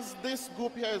because this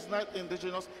group here is not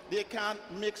indigenous, they can't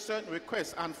make certain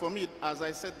requests. And for me, as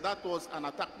I said, that was an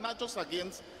attack, not just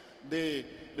against the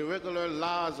regular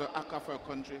laws or act of our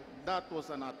country. That was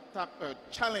an attack, a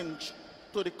challenge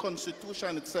to the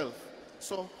Constitution itself.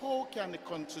 So how can the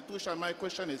Constitution, my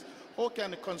question is, how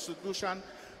can the Constitution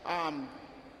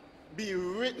be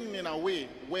written in a way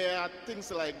where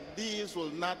things like these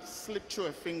will not slip through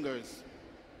our fingers?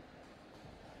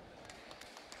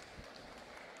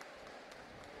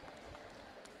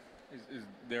 Is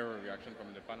there a reaction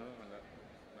from the panel on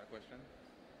that question?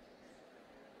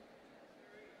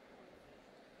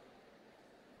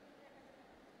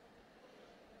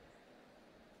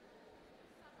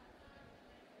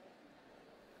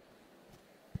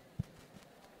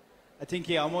 I think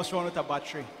he almost ran out of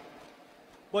battery.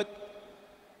 But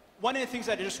one of the things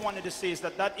that I just wanted to say is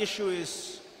that that issue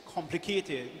is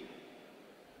complicated.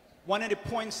 One of the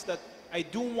points that I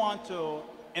do want to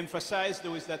emphasize,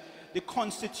 though, is that the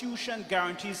Constitution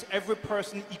guarantees every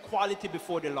person equality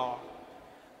before the law.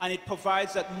 And it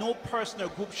provides that no person or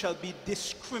group shall be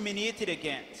discriminated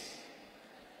against.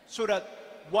 So that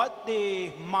what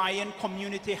the Mayan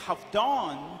community have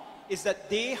done is that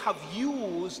they have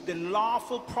used the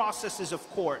lawful processes of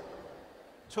court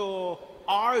to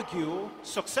argue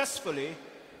successfully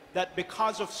that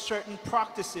because of certain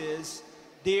practices,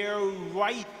 their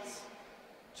right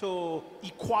to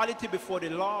equality before the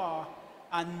law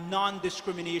and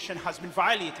non-discrimination has been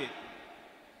violated.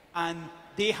 And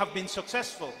they have been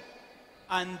successful.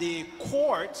 And the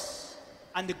courts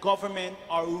and the government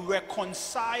are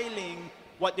reconciling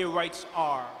what their rights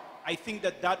are. I think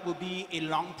that that will be a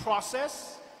long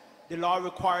process. The law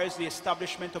requires the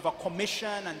establishment of a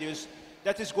commission, and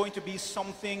that is going to be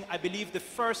something. I believe the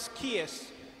first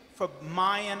case for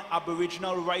Mayan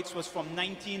Aboriginal rights was from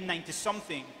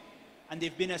 1990-something, and there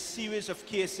have been a series of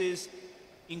cases,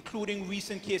 including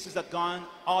recent cases that gone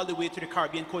all the way to the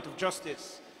Caribbean Court of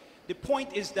Justice. The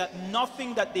point is that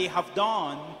nothing that they have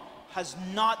done has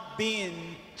not been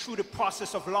through the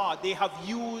process of law. They have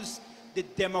used the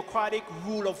democratic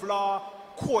rule of law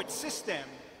court system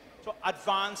to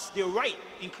advance their right,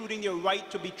 including their right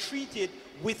to be treated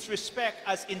with respect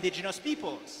as indigenous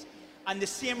peoples. And the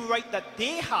same right that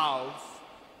they have,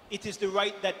 it is the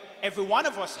right that every one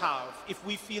of us have if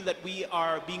we feel that we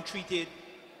are being treated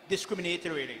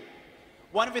discriminatorily.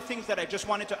 One of the things that I just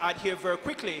wanted to add here very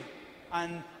quickly,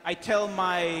 and I tell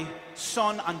my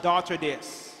son and daughter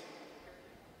this: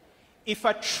 if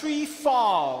a tree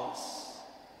falls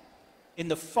in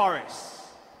the forest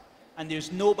and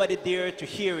there's nobody there to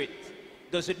hear it,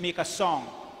 does it make a song?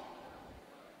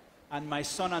 And my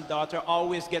son and daughter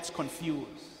always gets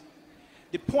confused.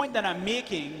 The point that I'm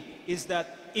making is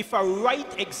that if a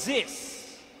right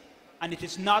exists and it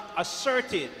is not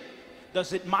asserted,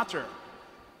 does it matter?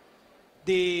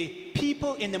 The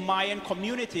people in the Mayan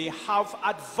community have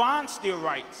advanced their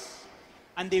rights,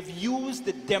 and they've used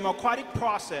the democratic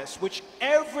process, which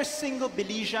every single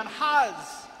Belizean has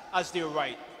as their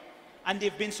right, and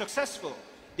they've been successful.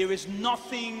 There is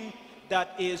nothing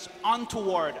that is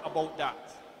untoward about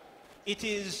that. It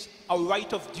is a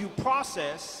right of due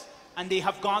process, and they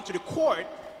have gone to the court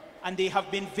and they have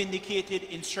been vindicated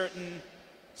in certain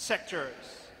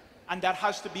sectors. And that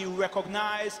has to be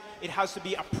recognized, it has to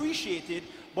be appreciated,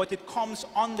 but it comes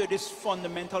under this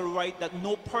fundamental right that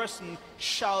no person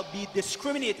shall be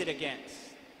discriminated against.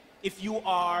 If you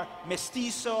are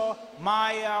mestizo,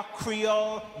 Maya,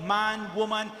 Creole, man,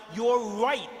 woman, your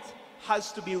right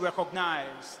has to be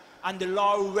recognized. And the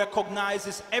law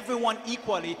recognizes everyone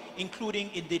equally,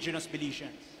 including indigenous Belizeans.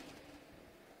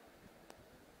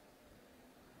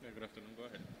 Yeah, good afternoon, go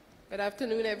ahead. Good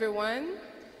afternoon, everyone.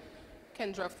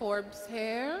 Kendra Forbes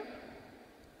here.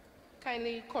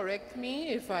 Kindly correct me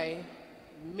if I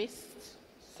missed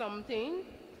something,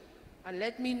 and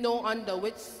let me know under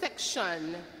which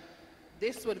section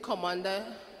this would come under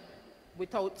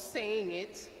without saying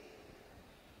it.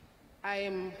 I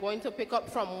am going to pick up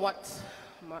from what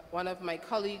one of my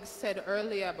colleagues said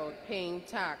earlier about paying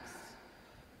tax.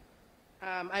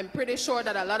 I'm pretty sure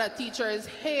that a lot of teachers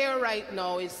here right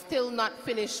now is still not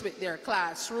finished with their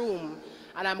classroom.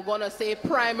 And I'm going to say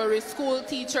primary school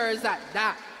teachers at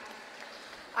that.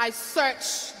 I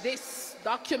searched this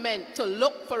document to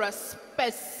look for a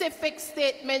specific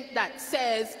statement that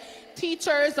says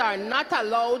teachers are not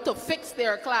allowed to fix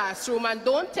their classroom. And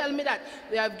don't tell me that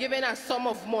they have given a sum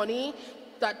of money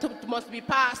that must be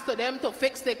passed to them to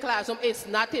fix the classroom. It's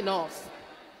not enough.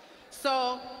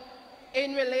 So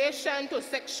in relation to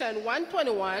section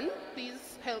 121,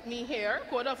 please help me here,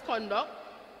 Code of Conduct,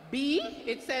 B,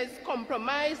 it says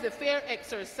compromise the fair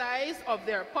exercise of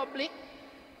their public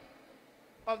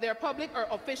or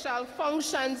official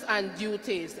functions and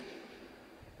duties.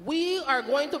 We are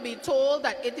going to be told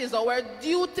that it is our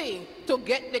duty to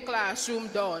get the classroom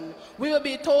done. We will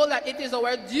be told that it is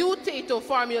our duty to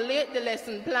formulate the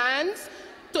lesson plans,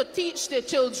 to teach the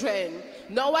children.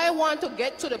 Now I want to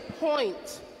get to the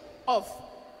point of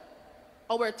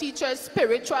our teachers'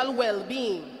 spiritual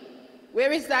well-being.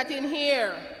 Where is that in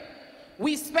here?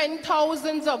 We spend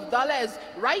thousands of dollars.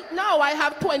 Right now I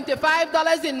have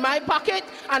 $25 in my pocket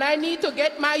and I need to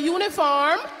get my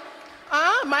uniform.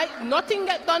 Nothing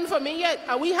get done for me yet,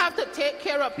 and we have to take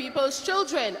care of people's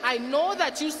children. I know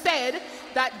that you said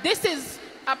that this is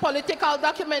a political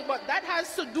document, but that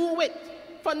has to do with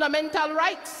fundamental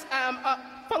rights,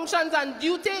 functions and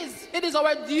duties. It is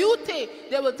our duty,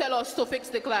 they will tell us, to fix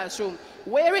the classroom.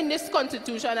 Where in this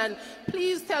constitution? And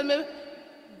please tell me,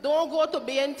 don't go to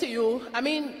BNTU. I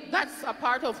mean, that's a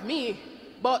part of me,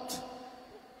 but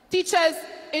teachers,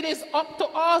 it is up to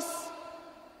us.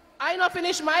 I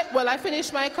finished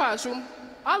my classroom,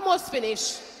 almost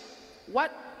finished.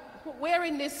 Where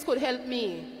in this could help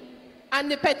me?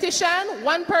 And the petition,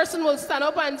 one person will stand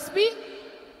up and speak.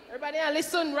 Everybody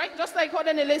listen, right? Just like how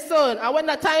they listen. And when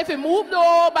the time for move,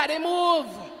 nobody move.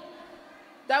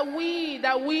 That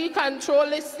we control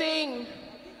this thing.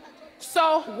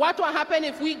 So what will happen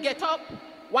if we get up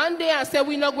one day and say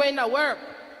we're not going to work?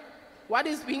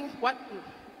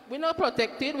 We're not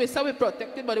protected. We say we're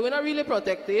protected, but we're not really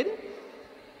protected.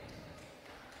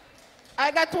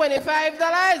 I got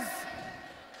 $25.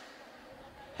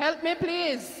 Help me,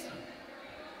 please.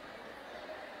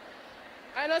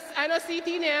 I know CT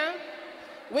here.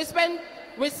 We spend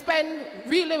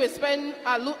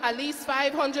at least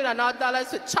 $500 and odd dollars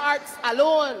for charts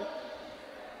alone.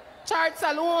 Charts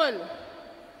alone.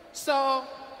 So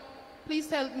please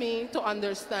help me to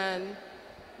understand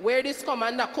where this come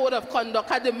under Code of Conduct.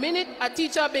 At the minute a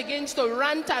teacher begins to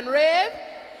rant and rave,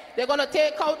 they're going to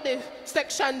take out the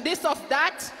section this of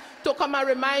that to come and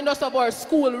remind us of our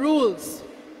school rules,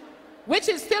 which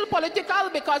is still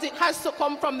political because it has to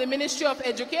come from the Ministry of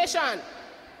Education,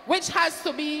 which has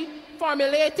to be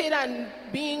formulated and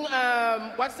being,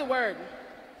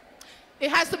 It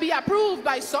has to be approved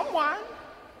by someone.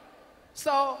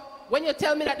 So when you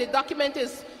tell me that the document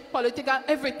is political,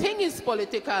 everything is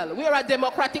political. We are a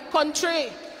democratic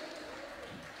country.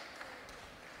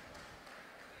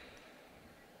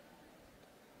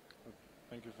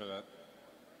 Thank you for that.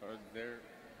 Is there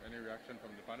any reaction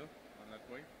from the panel on that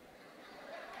point?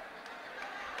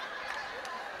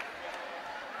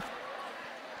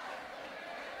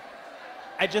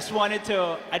 I just wanted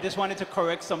to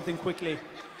correct something quickly.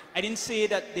 I didn't say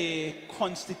that the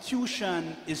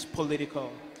Constitution is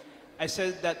political. I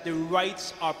said that the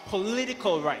rights are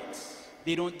political rights.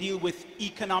 They don't deal with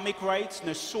economic rights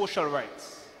nor social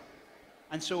rights.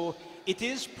 And so it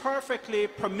is perfectly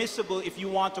permissible if you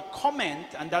want to comment,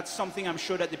 and that's something I'm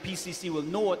sure that the PCC will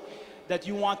note, that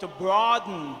you want to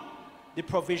broaden the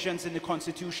provisions in the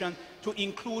Constitution to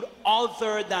include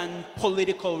other than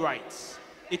political rights.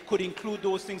 it could include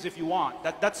those things if you want.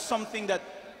 That's something that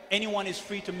anyone is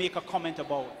free to make a comment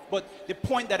about. But the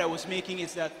point that I was making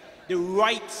is that the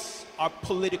rights are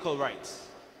political rights.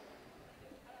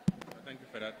 Thank you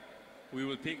for that. We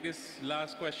will take this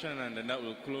last question and then that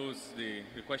will close the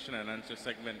question and answer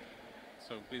segment.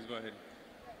 So please go ahead.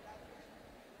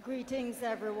 Greetings,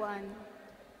 everyone.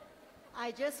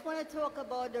 I just want to talk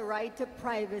about the right to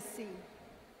privacy.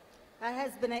 That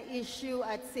has been an issue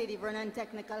at Sadie Vernon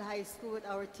Technical High School with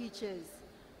our teachers.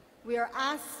 We are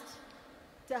asked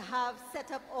to have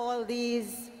set up all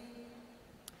these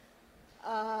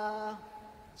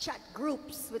chat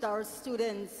groups with our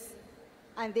students,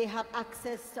 and they have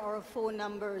access to our phone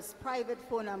numbers, private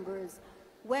phone numbers.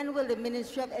 When will the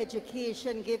Ministry of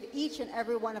Education give each and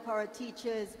every one of our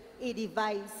teachers a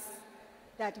device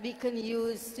that we can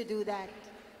use to do that?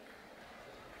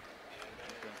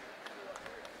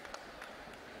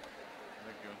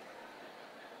 Thank you.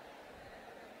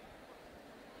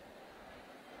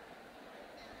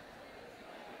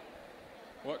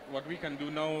 What we can do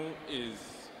now is,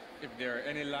 if there are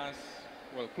any last,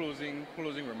 well, closing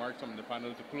remarks from the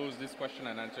panel to close this question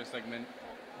and answer segment,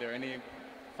 there are any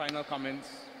final comments,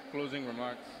 closing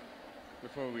remarks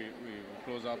before we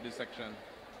close off this section?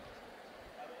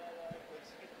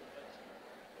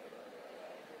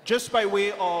 Just by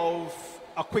way of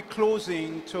a quick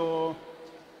closing, to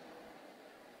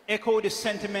echo the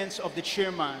sentiments of the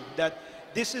chairman, that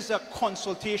this is a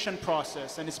consultation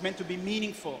process and it's meant to be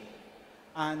meaningful.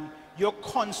 And your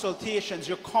consultations,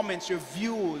 your comments, your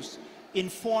views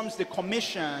informs the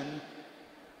commission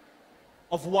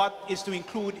of what is to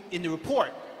include in the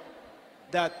report.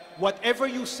 That whatever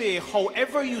you say,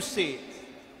 however you say it,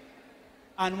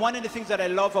 and one of the things that I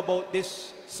love about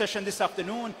this session this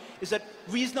afternoon is that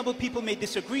reasonable people may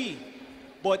disagree,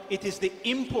 but it is the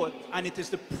input and it is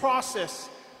the process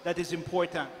that is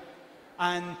important.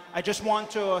 And I just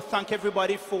want to thank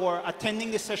everybody for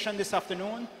attending this session this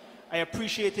afternoon. I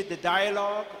appreciated the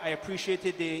dialogue, I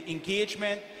appreciated the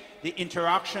engagement, the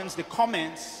interactions, the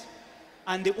comments,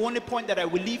 and the only point that I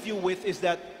will leave you with is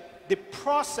that the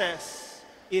process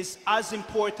is as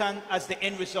important as the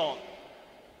end result.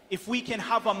 If we can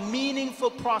have a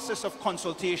meaningful process of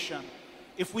consultation,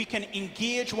 if we can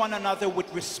engage one another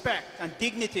with respect and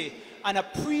dignity and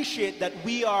appreciate that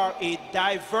we are a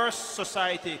diverse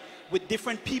society with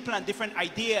different people and different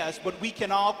ideas, but we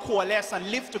can all coalesce and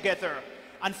live together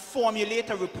and formulate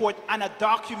a report and a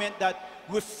document that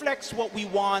reflects what we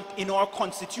want in our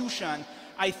constitution,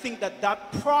 I think that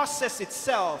that process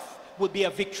itself will be a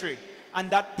victory.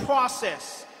 And that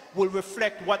process will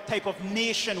reflect what type of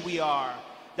nation we are.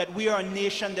 That we are a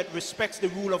nation that respects the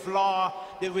rule of law,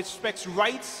 that respects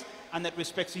rights, and that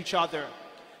respects each other.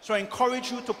 So I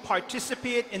encourage you to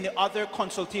participate in the other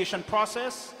consultation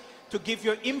process, to give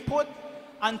your input,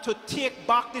 and to take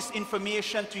back this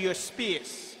information to your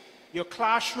space, your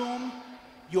classroom,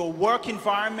 your work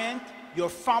environment, your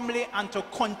family, and to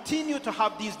continue to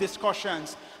have these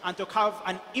discussions and to have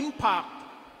an impact,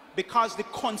 because the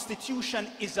Constitution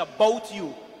is about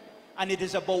you and it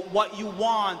is about what you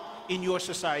want in your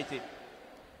society.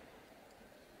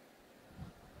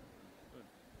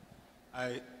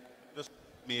 I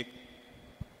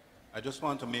just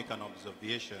want to make an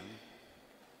observation.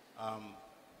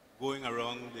 Going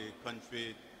around the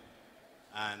country,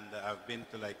 and I've been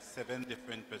to like 7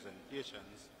 different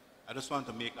presentations, I just want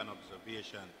to make an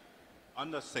observation.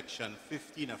 Under Section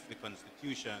 15 of the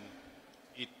Constitution,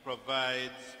 it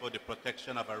provides for the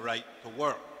protection of a right to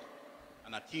work.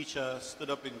 And a teacher stood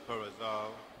up in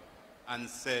Corozal and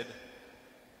said,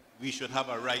 we should have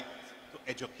a right to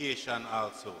education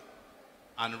also,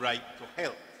 and right to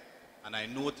health. And I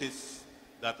noticed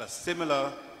that a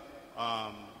similar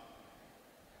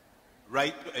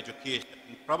right to education,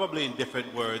 probably in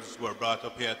different words, were brought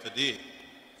up here today.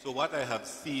 So what I have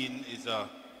seen is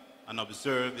and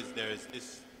observed is there is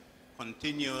this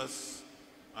continuous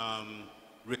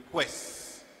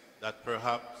request that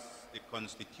perhaps the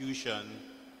Constitution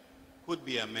could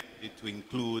be amended to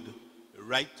include the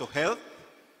right to health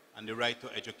and the right to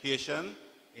education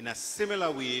in a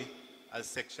similar way as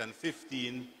Section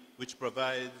 15, which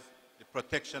provides the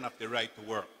protection of the right to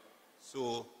work.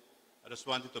 So I just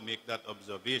wanted to make that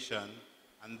observation.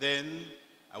 And then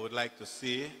I would like to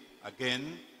say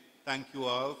again, thank you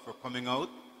all for coming out.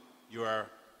 You are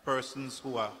persons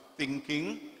who are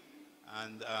thinking,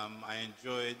 and I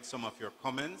enjoyed some of your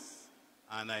comments,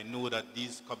 and I know that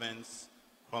these comments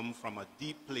come from a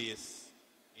deep place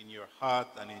in your heart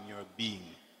and in your being.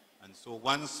 And so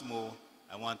once more,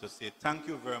 I want to say thank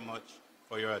you very much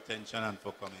for your attention and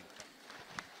for coming.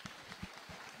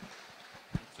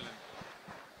 Excellent.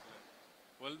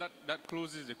 Well, that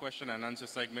closes the question and answer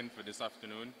segment for this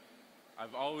afternoon.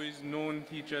 I've always known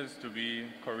teachers to be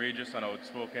courageous and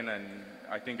outspoken, and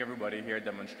I think everybody here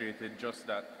demonstrated just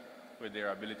that with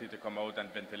their ability to come out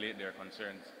and ventilate their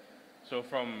concerns. So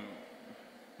from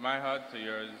my heart to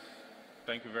yours,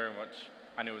 thank you very much,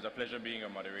 and it was a pleasure being a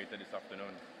moderator this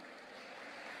afternoon.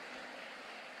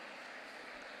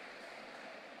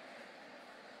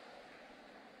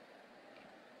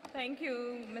 Thank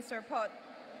you, Mr. Pott,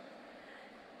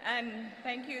 and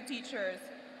thank you, teachers.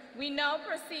 We now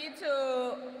proceed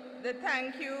to the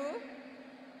thank you,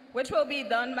 which will be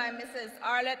done by Mrs.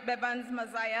 Arlette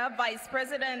Bevans-Mazaya, Vice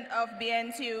President of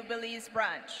BNTU Belize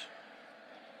Branch.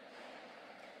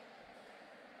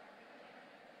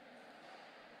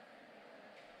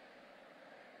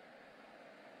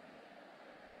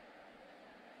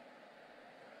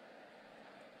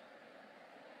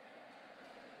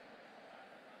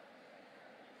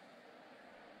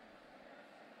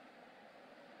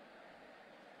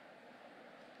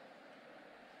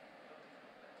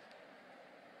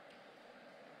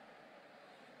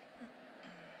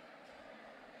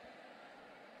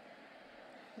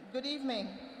 Good evening.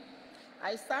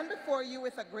 I stand before you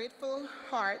with a grateful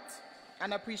heart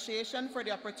and appreciation for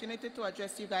the opportunity to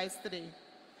address you guys today.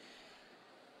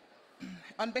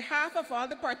 On behalf of all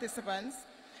the participants,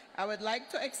 I would like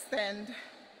to extend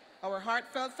our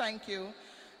heartfelt thank you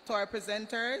to our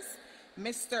presenters,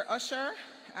 Mr. Usher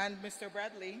and Mr.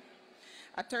 Bradley,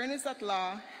 attorneys at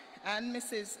law, and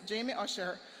Mrs. Jamie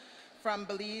Usher from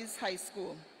Belize High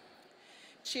School,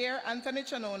 Chair Anthony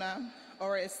Chanona,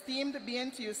 our esteemed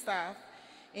BNTU staff,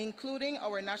 including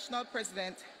our National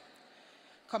President,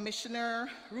 Commissioner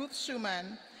Ruth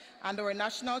Schumann, and our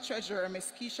National Treasurer,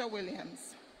 Ms. Keisha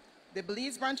Williams, the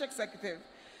Belize Branch Executive,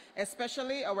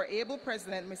 especially our able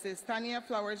President, Mrs. Tanya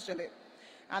Flowers-Gillett,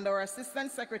 and our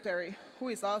Assistant Secretary, who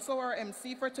is also our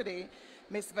MC for today,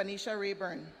 Ms. Vanisha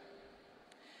Rayburn.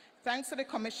 Thanks to the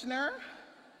Commissioner,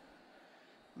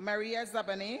 Maria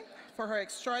Zabane, for her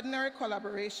extraordinary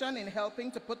collaboration in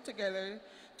helping to put together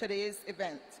today's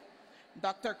event.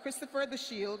 Dr. Christopher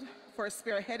DeShield for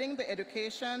spearheading the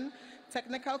Education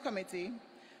Technical Committee,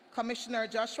 Commissioner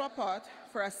Joshua Pott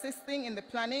for assisting in the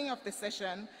planning of the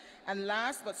session, and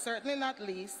last but certainly not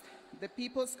least, the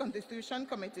People's Constitution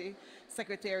Committee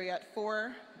Secretariat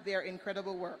for their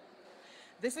incredible work.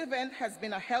 This event has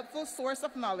been a helpful source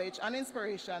of knowledge and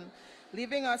inspiration,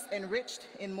 leaving us enriched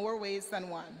in more ways than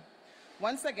one.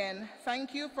 Once again,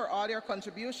 thank you for all your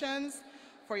contributions,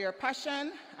 for your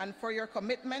passion, and for your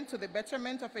commitment to the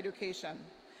betterment of education.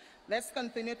 Let's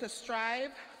continue to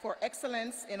strive for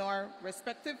excellence in our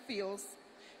respective fields,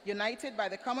 united by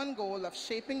the common goal of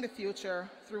shaping the future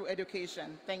through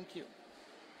education. Thank you.